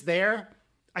 if it's there,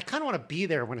 I kind of want to be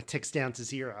there when it ticks down to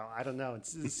 0. I don't know. And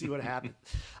see what happens.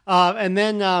 And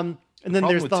then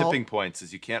there's the tipping points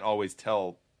is you can't always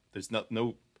tell. There's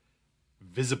no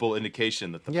visible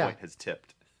indication that the point has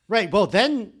tipped. Right. Well,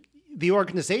 then the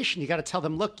organization, you got to tell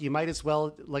them, look, you might as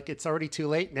well, like, it's already too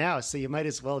late now. So you might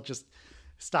as well just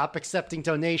stop accepting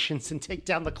donations and take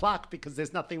down the clock because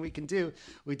there's nothing we can do.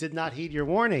 We did not heed your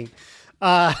warning.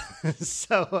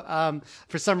 So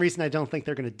for some reason, I don't think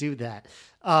they're going to do that.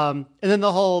 And then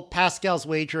the whole Pascal's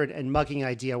wager and mugging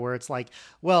idea where it's like,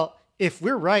 well, if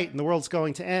we're right and the world's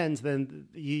going to end, then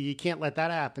you can't let that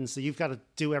happen. So you've got to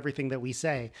do everything that we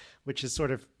say, which is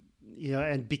sort of,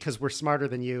 and because we're smarter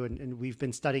than you and we've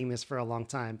been studying this for a long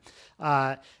time,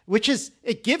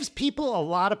 it gives people a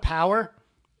lot of power.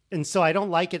 And so I don't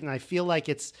like it. And I feel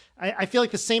like I feel like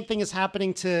the same thing is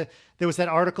happening there was that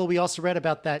article we also read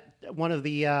about that one of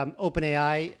the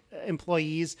OpenAI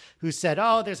employees who said,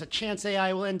 oh, there's a chance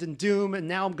AI will end in doom. And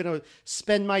now I'm going to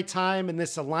spend my time in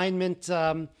this alignment.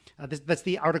 That's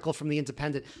the article from The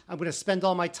Independent. I'm going to spend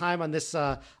all my time on this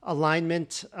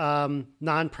alignment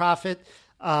nonprofit.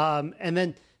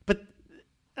 But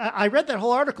I read that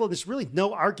whole article. There's really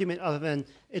no argument other than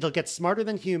it'll get smarter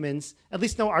than humans. At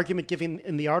least no argument given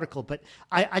in the article. But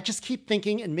I just keep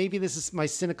thinking, and maybe this is my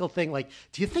cynical thing, like,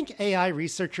 do you think AI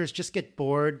researchers just get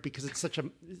bored because it's such a,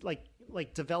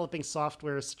 like developing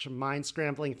software is such a mind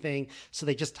scrambling thing. So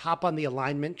they just hop on the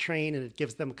alignment train and it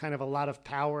gives them kind of a lot of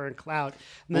power and clout.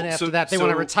 And then after that, they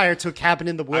want to retire to a cabin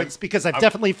in the woods because I've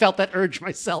definitely felt that urge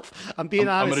myself. I'm being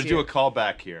honest. I'm going to do a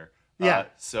callback here. Yeah.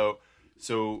 So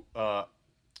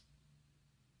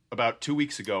about 2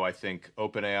 weeks ago, I think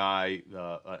OpenAI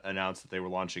announced that they were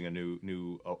launching a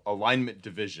new alignment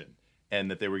division. And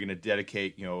that they were going to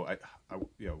dedicate,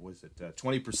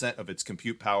 20% of its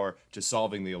compute power to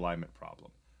solving the alignment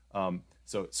problem.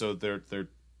 So there are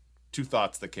two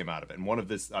thoughts that came out of it, and one of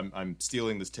this, I'm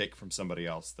stealing this take from somebody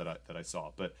else that I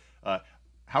saw. But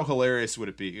how hilarious would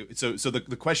it be? So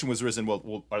the question was risen: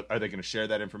 well, are they going to share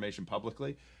that information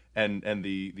publicly? And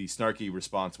the snarky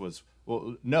response was,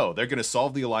 well, no, they're going to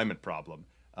solve the alignment problem.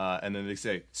 And then they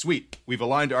say, sweet, we've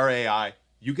aligned our AI.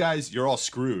 You guys, you're all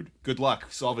screwed. Good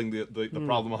luck solving the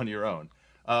problem on your own.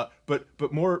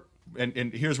 But more,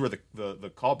 and here's where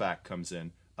the callback comes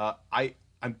in.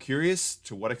 I'm curious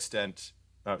to what extent.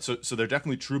 So they're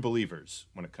definitely true believers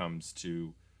when it comes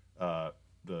to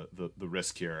the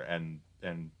risk here and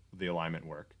the alignment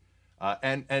work.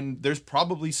 And there's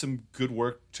probably some good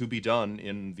work to be done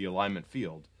in the alignment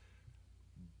field.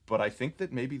 But I think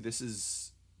that maybe this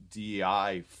is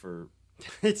DEI for.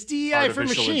 It's DEI for machines.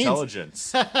 Artificial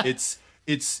intelligence.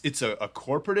 It's a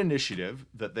corporate initiative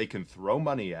that they can throw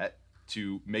money at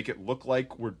to make it look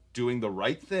like we're doing the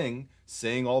right thing,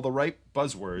 saying all the right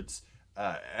buzzwords,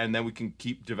 and then we can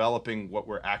keep developing what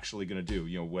we're actually going to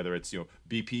do. Whether it's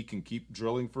BP can keep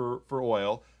drilling for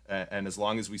oil, and as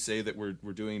long as we say that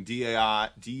we're doing DEI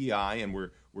and we're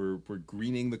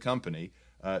greening the company,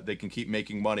 they can keep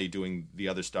making money doing the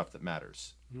other stuff that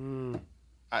matters.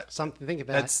 Something to think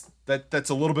about. That's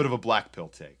a little bit of a black pill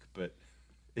take, but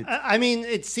I mean,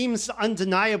 it seems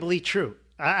undeniably true.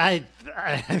 I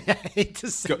hate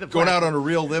to say going out on a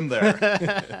real limb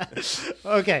there.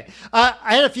 Okay, I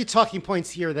had a few talking points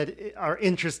here that are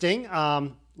interesting.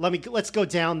 Let's go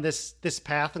down this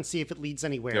path and see if it leads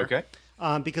anywhere. Okay.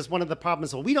 Because one of the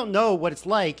problems, we don't know what it's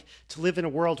like to live in a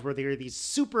world where there are these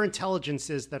super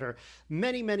intelligences that are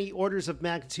many, many orders of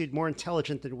magnitude more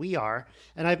intelligent than we are.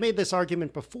 And I've made this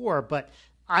argument before, but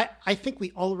I think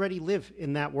we already live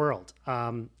in that world.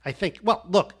 I think. Well,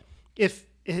 look, if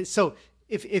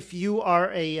you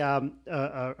are a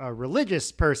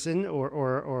religious person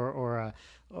or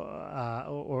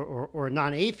a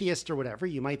non-atheist or whatever,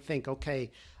 you might think,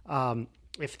 okay,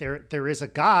 if there is a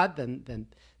God, then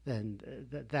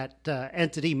that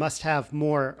entity must have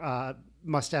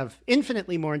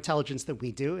infinitely more intelligence than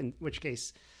we do. In which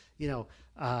case, none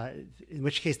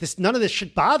of this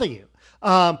should bother you.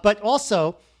 But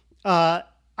also,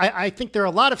 I think there are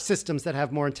a lot of systems that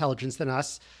have more intelligence than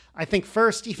us. I think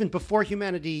first, even before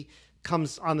humanity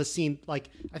comes on the scene, I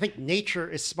think nature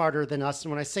is smarter than us.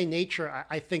 And when I say nature,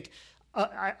 I think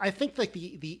like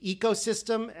the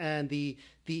ecosystem and the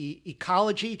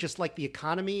ecology, just like the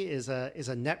economy, is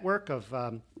a network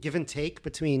of give and take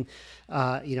between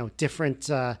different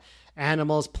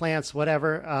animals, plants,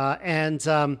 whatever.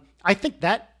 And I think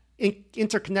that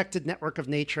interconnected network of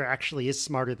nature actually is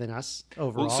smarter than us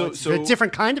overall. Well, it's a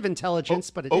different kind of intelligence,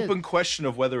 but it open is. Question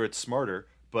of whether it's smarter.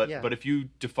 But if you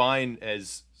define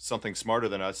as something smarter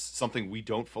than us, something we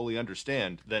don't fully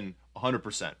understand, then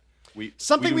 100%. We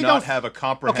do not have a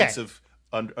comprehensive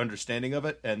understanding of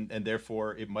it, and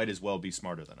therefore it might as well be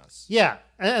smarter than us. Yeah,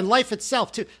 and life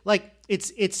itself too.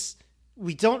 It's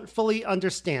we don't fully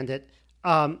understand it.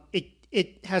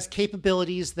 It has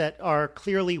capabilities that are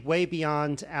clearly way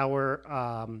beyond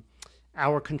our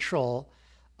control.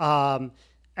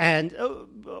 And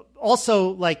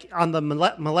also, on the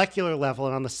molecular level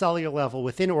and on the cellular level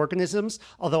within organisms,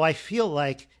 although I feel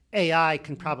like AI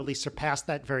can probably surpass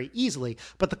that very easily.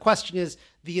 But the question is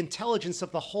the intelligence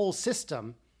of the whole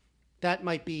system. That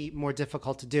might be more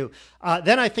difficult to do.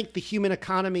 Then I think the human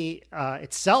economy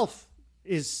itself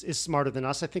is smarter than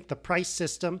us. I think the price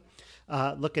system,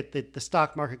 look at the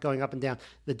stock market going up and down,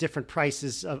 the different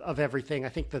prices of everything. I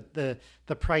think that the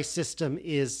price system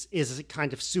is a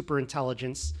kind of super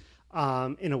intelligence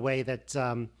in a way that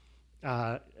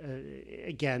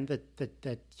again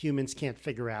that humans can't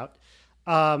figure out.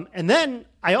 And then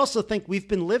I also think we've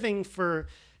been living for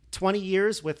 20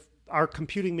 years with our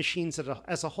computing machines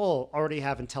as a whole already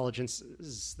have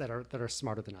intelligences that are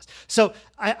smarter than us. So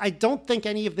I don't think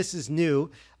any of this is new.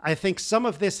 I think some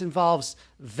of this involves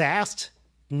vast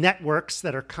networks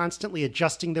that are constantly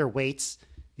adjusting their weights,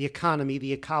 the economy,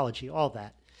 the ecology, all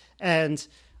that. And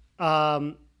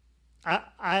I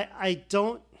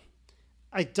don't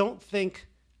think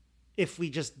if we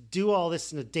just do all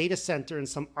this in a data center in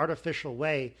some artificial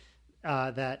way,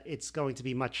 that it's going to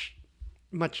be much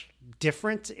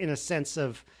different in a sense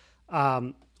of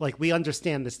we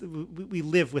understand this, we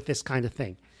live with this kind of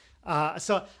thing.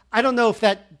 So I don't know if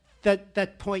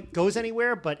that point goes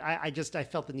anywhere, but I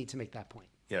felt the need to make that point.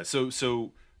 Yeah.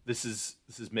 So this is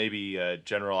maybe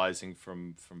generalizing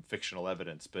from fictional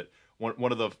evidence, but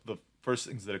one of the first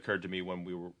things that occurred to me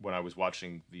when I was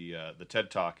watching the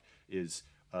TED Talk is,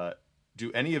 do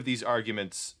any of these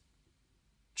arguments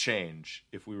change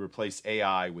if we replace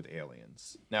AI with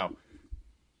aliens? Now,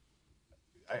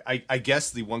 I guess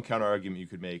the one counter argument you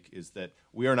could make is that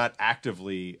we are not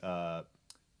actively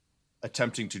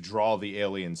attempting to draw the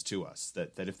aliens to us.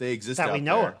 That if they exist that out we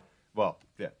know there, of. Well,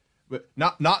 yeah, but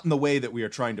not in the way that we are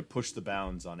trying to push the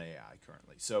bounds on AI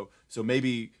currently. So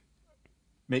maybe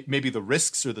the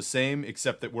risks are the same,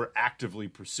 except that we're actively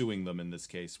pursuing them in this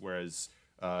case. Whereas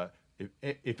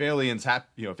if aliens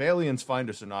if aliens find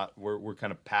us or not, we're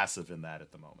kind of passive in that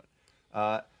at the moment.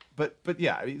 But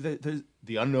yeah, I mean,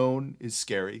 the unknown is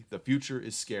scary. The future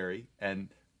is scary, and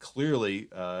clearly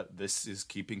this is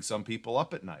keeping some people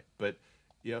up at night. But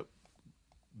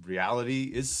reality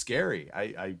is scary.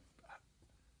 I'm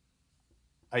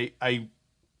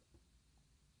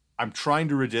trying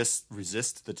to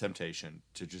resist the temptation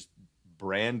to just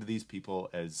brand these people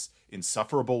as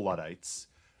insufferable Luddites,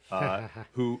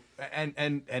 who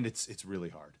and it's really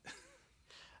hard.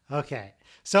 Okay.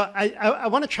 So I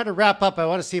want to try to wrap up. I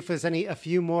want to see if there's a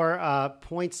few more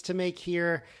points to make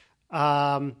here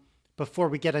before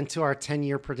we get into our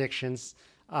 10-year predictions,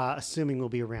 assuming we'll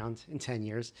be around in 10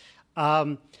 years.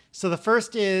 So the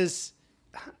first is,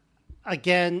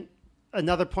 again,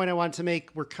 another point I wanted to make.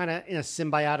 We're kind of in a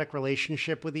symbiotic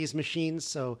relationship with these machines.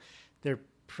 So they're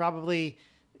probably,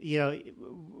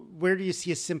 where do you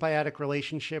see a symbiotic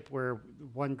relationship where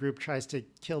one group tries to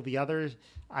kill the other?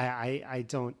 I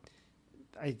don't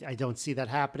see that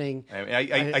happening.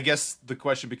 I guess the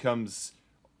question becomes,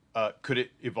 could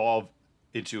it evolve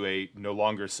into a no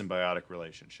longer symbiotic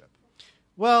relationship?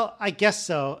 Well, I guess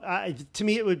so. To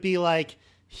me, it would be like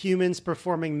humans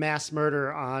performing mass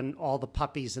murder on all the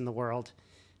puppies in the world.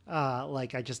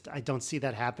 I don't see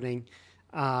that happening.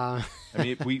 I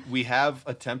mean, we have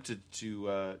attempted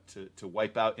to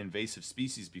wipe out invasive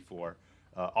species before.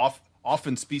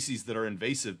 Often species that are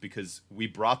invasive because we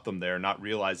brought them there, not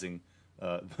realizing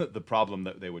the problem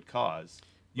that they would cause.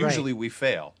 Usually, we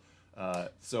fail.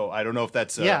 So I don't know if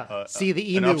that's See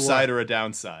the an emu upside war. or a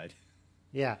downside.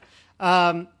 Yeah.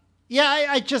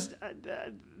 I just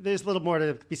there's a little more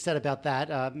to be said about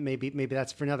that. Maybe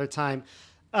that's for another time.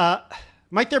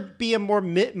 Might there be a more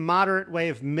moderate way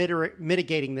of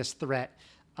mitigating this threat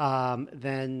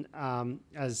than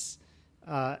as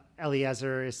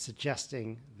Eliezer is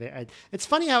suggesting? It's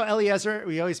funny how Eliezer,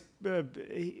 we always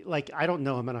I don't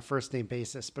know him on a first name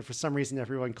basis, but for some reason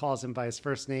everyone calls him by his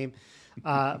first name.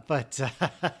 But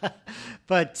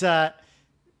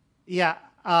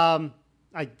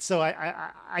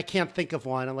I can't think of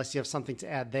one unless you have something to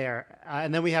add there.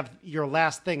 And then we have your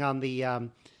last thing on the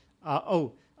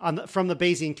from the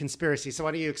Bayesian conspiracy. So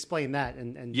why don't you explain that?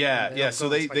 So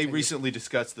they recently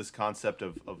discussed this concept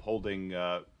of holding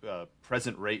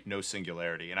present rate no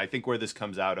singularity, and I think where this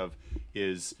comes out of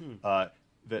is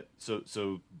that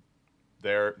so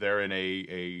they're in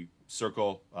a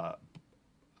circle.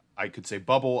 I could say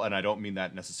bubble, and I don't mean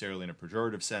that necessarily in a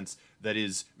pejorative sense, that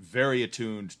is very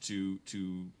attuned to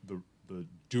the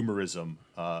doomerism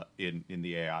in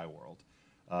the AI world.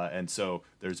 And so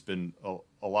there's been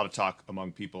a lot of talk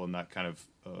among people in that kind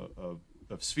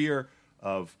of sphere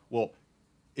of, well,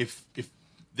 if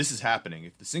this is happening,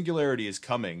 if the singularity is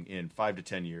coming in 5 to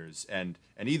 10 years, and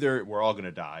either we're all going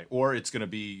to die, or it's going to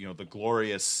be the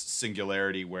glorious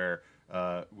singularity where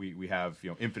we have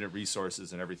infinite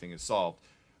resources and everything is solved.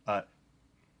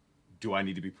 Do I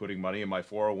need to be putting money in my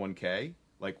 401k?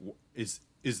 Like,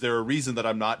 is there a reason that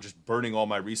I'm not just burning all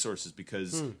my resources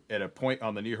because at a point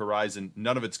on the near horizon,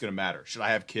 none of it's going to matter? Should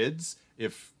I have kids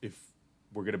if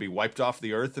we're going to be wiped off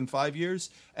the earth in 5 years?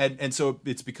 And so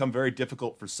it's become very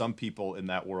difficult for some people in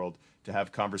that world to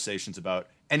have conversations about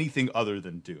anything other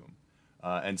than doom.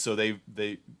 And so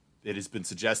it has been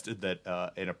suggested that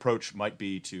an approach might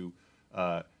be to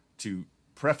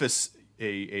preface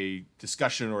a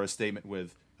discussion or a statement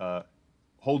with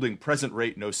holding present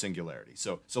rate no singularity.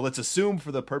 So let's assume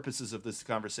for the purposes of this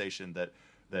conversation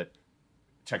that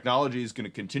technology is going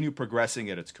to continue progressing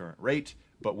at its current rate,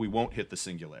 but we won't hit the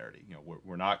singularity.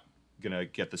 We're not going to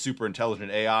get the super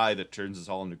intelligent AI that turns us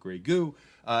all into gray goo.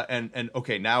 And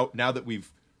okay, now that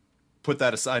we've put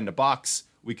that aside in a box,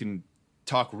 we can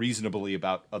talk reasonably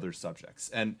about other subjects.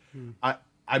 And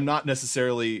I'm not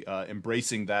necessarily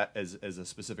embracing that as a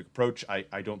specific approach.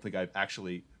 I don't think I've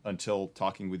actually, until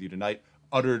talking with you tonight,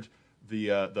 uttered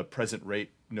the present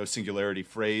rate no singularity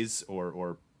phrase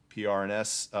or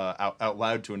PRNS out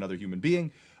loud to another human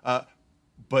being.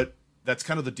 But that's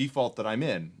kind of the default that I'm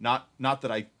in. Not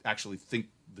that I actually think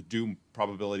the doom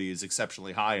probability is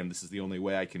exceptionally high and this is the only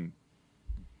way I can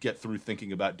get through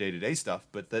thinking about day-to-day stuff,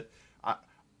 but that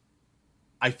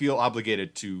I feel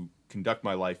obligated to conduct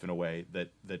my life in a way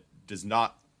that does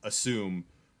not assume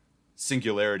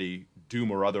singularity, doom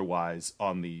or otherwise,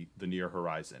 on the near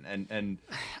horizon. And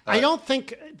I don't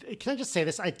think, can I just say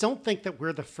this? I don't think that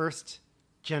we're the first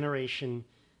generation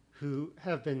who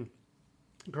have been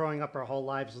growing up our whole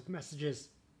lives with messages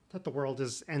that the world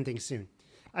is ending soon.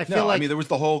 I mean, there was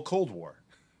the whole Cold War.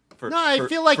 For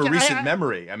recent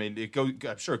memory. I mean,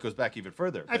 I'm sure it goes back even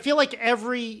further. I feel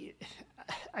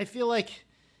like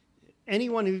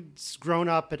anyone who's grown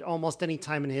up at almost any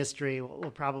time in history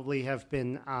will probably have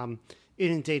been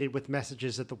inundated with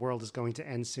messages that the world is going to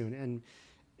end soon. And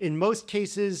in most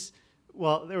cases,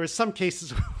 well, there were some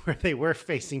cases where they were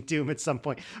facing doom at some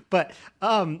point, but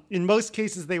in most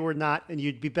cases they were not, and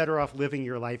you'd be better off living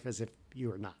your life as if you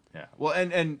were not. Yeah. Well,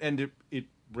 and it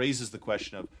raises the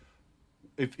question of,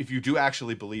 if you do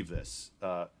actually believe this,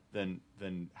 then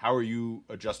how are you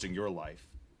adjusting your life?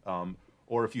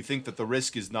 Or if you think that the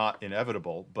risk is not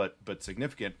inevitable but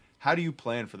significant, how do you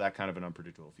plan for that kind of an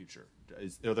unpredictable future?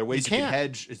 Are there ways you can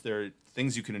hedge? Is there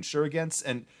things you can insure against?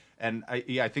 And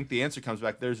I think the answer comes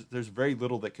back. There's very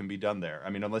little that can be done there. I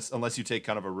mean, unless you take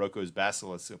kind of a Rocco's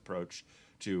Basilisk approach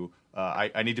to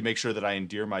I need to make sure that I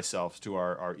endear myself to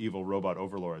our evil robot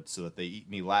overlords so that they eat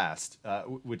me last,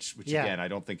 which again I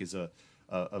don't think is a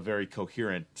very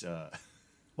coherent.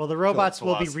 Well, the robots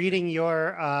will be reading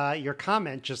your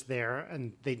comment just there,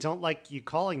 and they don't like you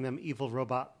calling them evil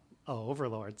robot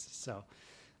overlords. So,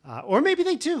 or maybe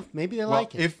they do. Maybe they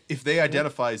like it. If they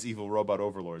identify as evil robot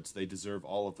overlords, they deserve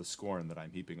all of the scorn that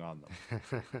I'm heaping on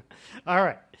them. All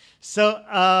right. So,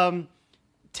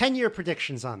 10-year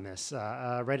predictions on this.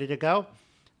 Ready to go?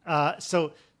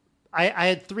 So, I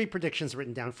had 3 predictions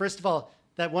written down. First of all,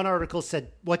 that one article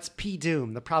said, "What's P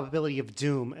doom? The probability of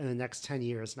doom in the next 10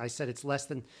 years?" And I said it's less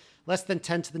than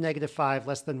 10 to the negative 5,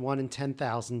 less than 1 in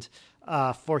 10,000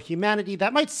 for humanity.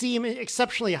 That might seem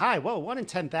exceptionally high. Whoa, 1 in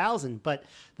 10,000. But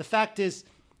the fact is,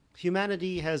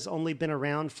 humanity has only been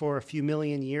around for a few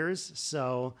million years.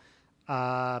 So,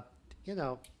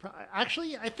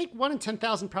 actually, I think 1 in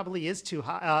 10,000 probably is too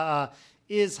high.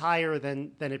 Is higher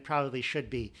than it probably should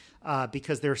be,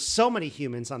 because there are so many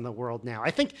humans on the world now. I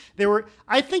think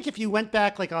if you went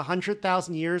back like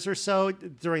 100,000 years or so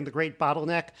during the Great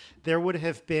Bottleneck, there would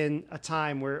have been a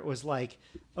time where it was like,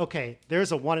 okay,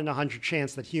 there's a 1 in 100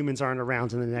 chance that humans aren't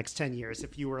around in the next 10 years.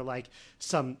 If you were like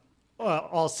some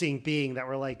all-seeing being that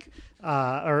were like,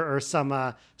 or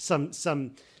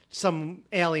some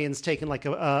aliens taking like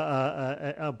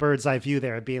a bird's eye view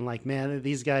there, being like, man,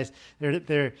 these guys,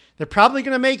 they're probably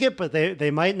going to make it, but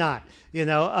they might not,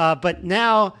 but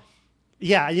now,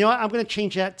 yeah, I'm going to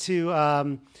change that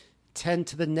to 10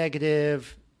 to the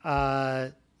negative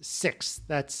 6.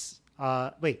 That's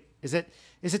wait, is it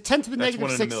 10 to the That's negative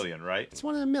 1 in 6? a million, right? It's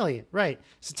 1 in a million, right?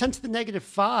 So 10 to the negative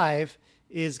 5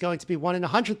 is going to be 1 in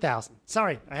 100,000.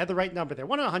 Sorry, I had the right number there.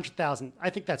 1 in 100,000. I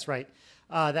think that's right.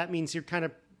 That means you're kind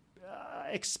of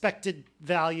expected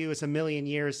value is a million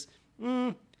years.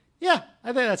 Yeah,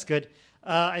 I think that's good.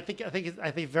 I think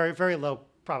very, very low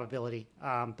probability.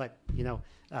 But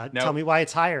tell me why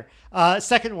it's higher.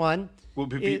 Second one. Well,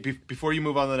 before you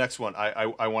move on to the next one,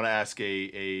 I want to ask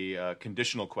a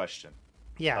conditional question.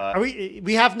 Yeah,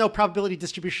 we have no probability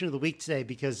distribution of the week today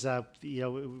because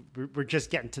we're just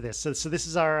getting to this. So this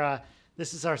is our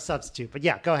substitute. But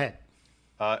yeah, go ahead.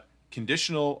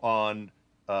 Conditional on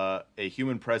a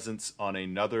human presence on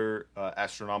another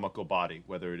astronomical body,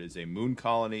 whether it is a moon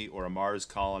colony or a Mars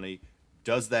colony.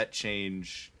 Does that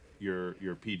change your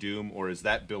P doom, or is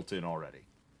that built in already?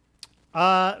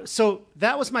 So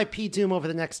that was my P doom over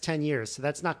the next 10 years. So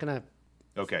that's not going to.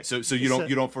 Okay, so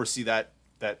you don't foresee that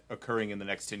occurring in the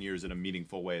next 10 years in a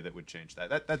meaningful way that would change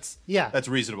that. That's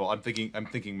reasonable. I'm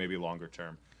thinking maybe longer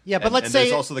term. Yeah, but let's say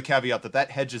there's also the caveat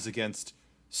that hedges against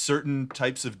certain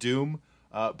types of doom.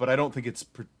 But I don't think it's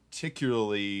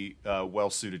particularly well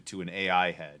suited to an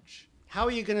AI hedge. How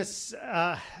are you going to?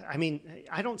 I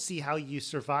don't see how you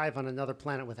survive on another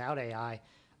planet without AI.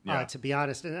 To be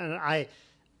honest, and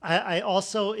I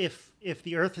also, if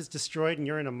the Earth is destroyed and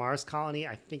you're in a Mars colony,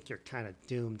 I think you're kind of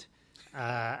doomed.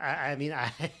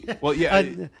 Well,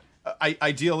 yeah.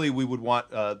 Ideally, we would want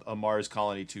a Mars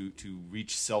colony to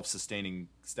reach self-sustaining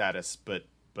status, but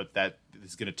that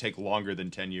is going to take longer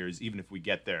than 10 years, even if we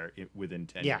get there within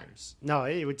 10 years. No,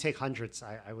 it would take hundreds,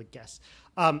 I would guess.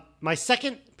 My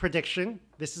second prediction,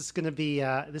 this is going to be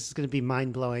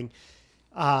mind-blowing,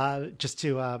 just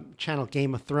to channel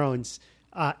Game of Thrones.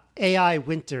 AI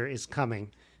winter is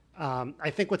coming.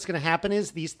 I think what's going to happen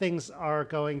is these things are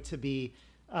going to be,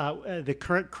 the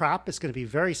current crop is going to be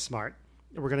very smart.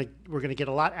 We're gonna get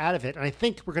a lot out of it, and I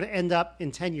think we're gonna end up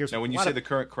in 10 years. Now, when you say the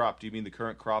current crop, do you mean the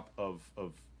current crop of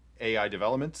AI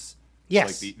developments?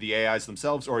 Yes, like the AIs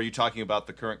themselves, or are you talking about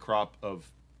the current crop of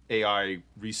AI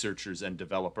researchers and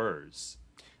developers?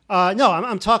 No,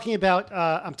 I'm talking about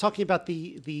the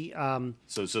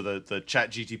So the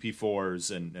Chat GTP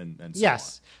 4s and so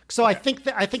yes. on. So okay.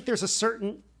 I think there's a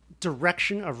certain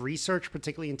direction of research,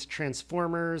 particularly into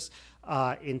transformers,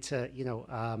 into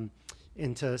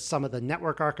some of the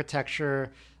network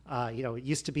architecture. It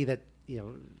used to be that,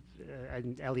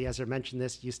 and Eliezer mentioned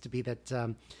this, it used to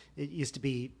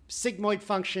be sigmoid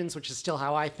functions, which is still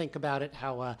how I think about it,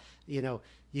 how, you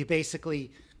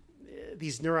basically,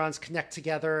 these neurons connect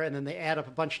together and then they add up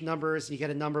a bunch of numbers and you get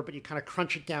a number, but you kind of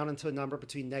crunch it down into a number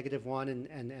between -1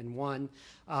 and 1.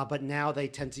 But now they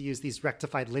tend to use these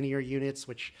rectified linear units,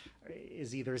 which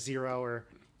is either 0 or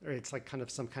it's like kind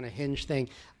of some kind of hinge thing.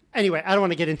 Anyway, I don't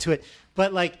want to get into it,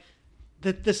 but like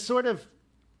the sort of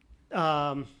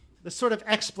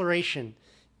exploration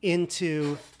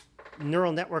into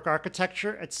neural network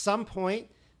architecture, at some point,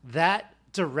 that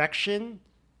direction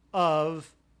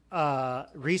of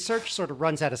research sort of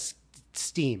runs out of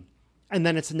steam, and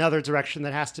then it's another direction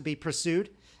that has to be pursued,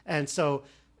 and so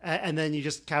and then you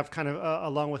just have kind of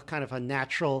along with kind of a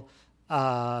natural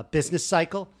business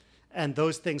cycle. And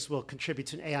those things will contribute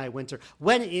to an AI winter.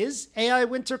 When is AI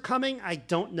winter coming? I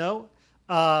don't know.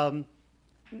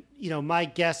 My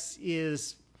guess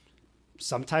is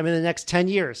sometime in the next 10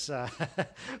 years,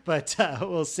 but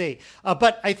we'll see.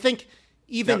 But I think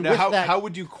even with that, how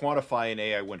would you quantify an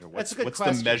AI winter? What's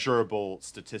the measurable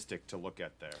statistic to look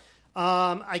at there?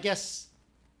 I guess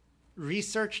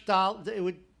research it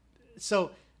would.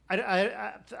 So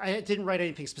I didn't write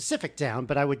anything specific down,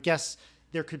 but I would guess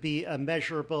there could be a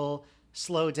measurable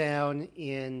slowdown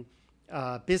in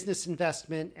business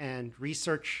investment and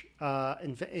research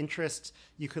interests.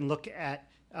 You can look at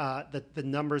the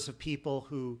numbers of people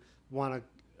who want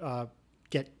to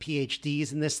get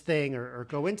PhDs in this thing or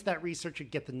go into that research and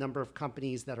get the number of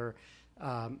companies that are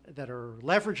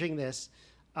leveraging this.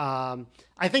 I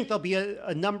think there'll be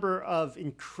a number of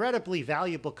incredibly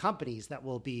valuable companies that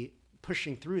will be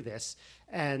pushing through this,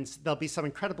 and there'll be some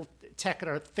incredible tech at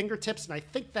our fingertips. And I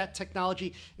think that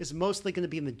technology is mostly going to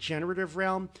be in the generative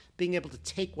realm, being able to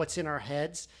take what's in our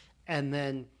heads and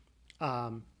then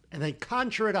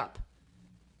conjure it up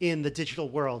in the digital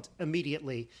world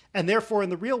immediately, and therefore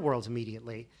in the real world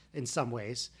immediately in some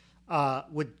ways,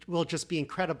 will just be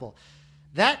incredible.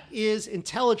 That is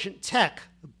intelligent tech,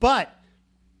 but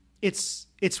it's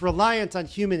reliant on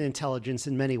human intelligence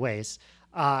in many ways.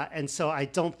 And so I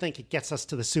don't think it gets us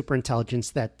to the super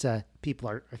intelligence that people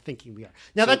are thinking we are.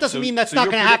 Now, that doesn't mean that's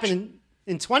not going to happen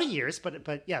in 20 years,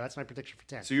 but yeah, that's my prediction for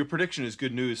 10. So your prediction is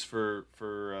good news for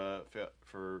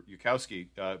Yudkowsky,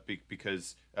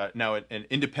 because now an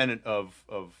independent of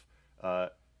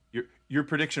your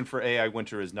prediction for AI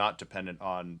winter is not dependent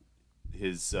on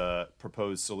his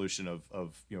proposed solution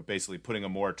of basically putting a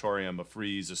moratorium, a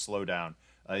freeze, a slowdown.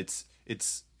 It's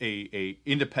a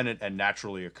independent and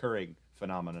naturally occurring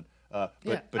phenomenon.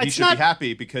 But he should be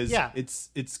happy because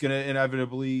it's going to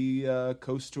inevitably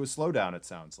coast to a slowdown. It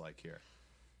sounds like here.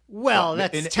 Well,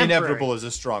 that's temporary. Inevitable is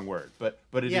a strong word, but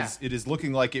it is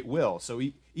looking like it will. So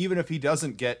even if he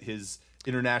doesn't get his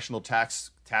international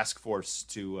task force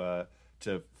to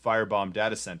firebomb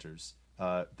data centers,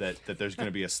 that there's going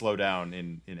to be a slowdown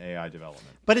in AI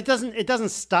development. But it doesn't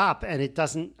stop, and it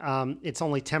doesn't. It's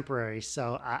only temporary.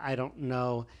 So I don't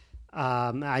know.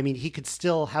 I mean, he could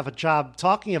still have a job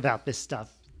talking about this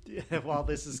stuff while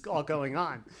this is all going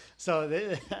on. So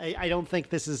I don't think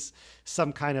this is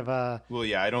some kind of a... Well,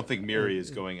 yeah, I don't think MIRI is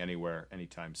going anywhere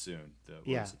anytime soon.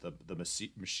 The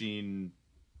Machine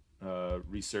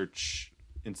Research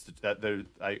Institute...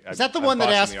 Is that the one that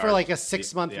asked for like a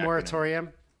 6-month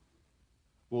moratorium?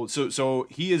 Well, so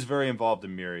he is very involved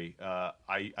in MIRI.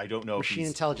 I don't know Machine if he's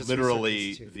Intelligence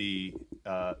literally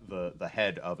the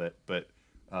head of it, but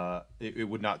it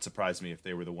would not surprise me if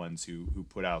they were the ones who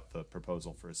put out the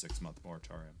proposal for a 6-month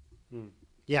moratorium.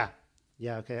 Yeah,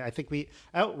 okay. I think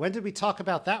when did we talk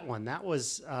about that one? That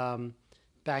was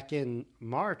back in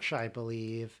March, I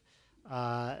believe.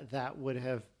 That would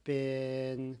have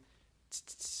been...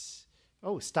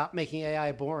 stop making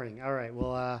AI boring. All right,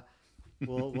 well...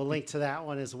 We'll link to that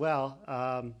one as well.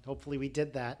 Hopefully we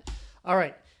did that. All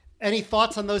right. Any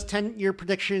thoughts on those 10-year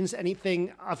predictions?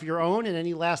 Anything of your own? And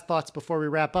any last thoughts before we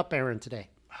wrap up, Aaron, today?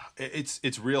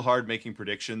 It's real hard making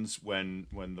predictions when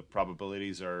the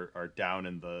probabilities are down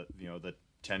in the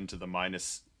 10 to the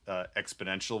minus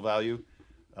exponential value.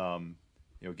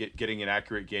 Getting an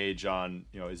accurate gauge on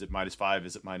is it -5,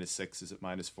 is it -6, is it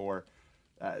 -4?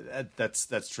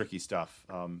 That's tricky stuff.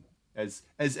 As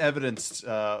evidenced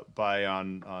by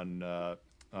on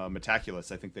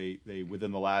Metaculus, I think they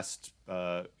within the last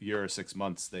year or 6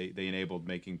 months they enabled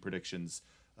making predictions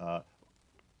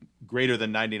greater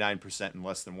than 99% and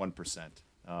less than 1%.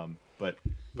 But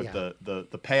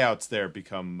the payouts there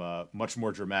become much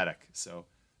more dramatic. So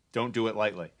don't do it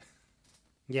lightly.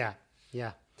 Yeah.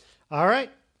 All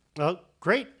right. Well,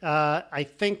 great. I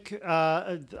think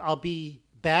I'll be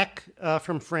back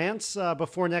from France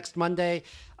before next Monday.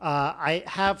 I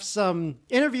have some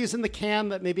interviews in the can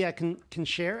that maybe I can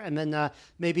share, and then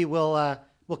maybe we'll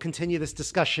continue this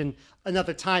discussion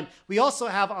another time. We also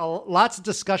have lots of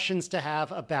discussions to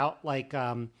have about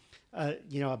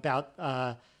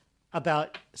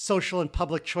about social and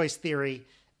public choice theory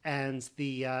and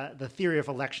the theory of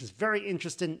elections. Very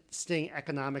interesting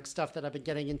economic stuff that I've been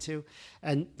getting into,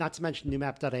 and not to mention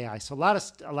newmap.ai. So a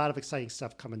lot of exciting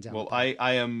stuff coming down. Well,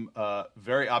 I am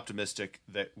very optimistic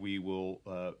that we will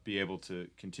be able to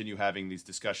continue having these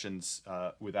discussions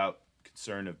without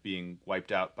concern of being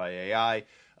wiped out by AI,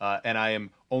 and I am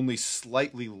only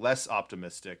slightly less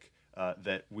optimistic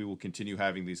that we will continue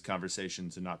having these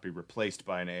conversations and not be replaced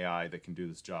by an AI that can do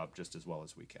this job just as well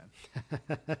as we can.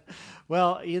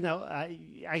 Well,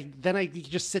 I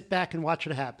just sit back and watch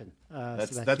it happen.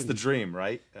 That's the dream,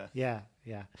 right? Yeah.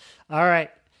 All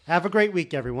right. Have a great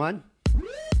week, everyone.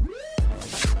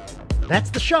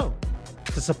 That's the show.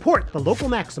 To support the Local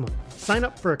Maximum, sign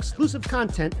up for exclusive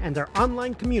content and our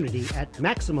online community at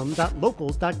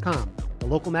maximum.locals.com. The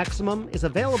Local Maximum is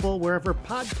available wherever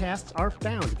podcasts are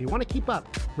found. If you want to keep up,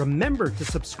 remember to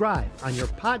subscribe on your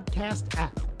podcast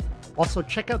app. Also,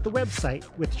 check out the website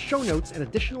with show notes and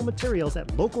additional materials at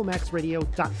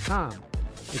localmaxradio.com.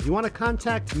 If you want to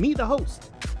contact me, the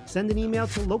host, send an email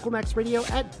to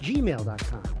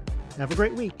localmaxradio@gmail.com. Have a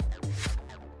great week.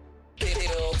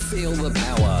 Feel the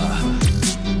power.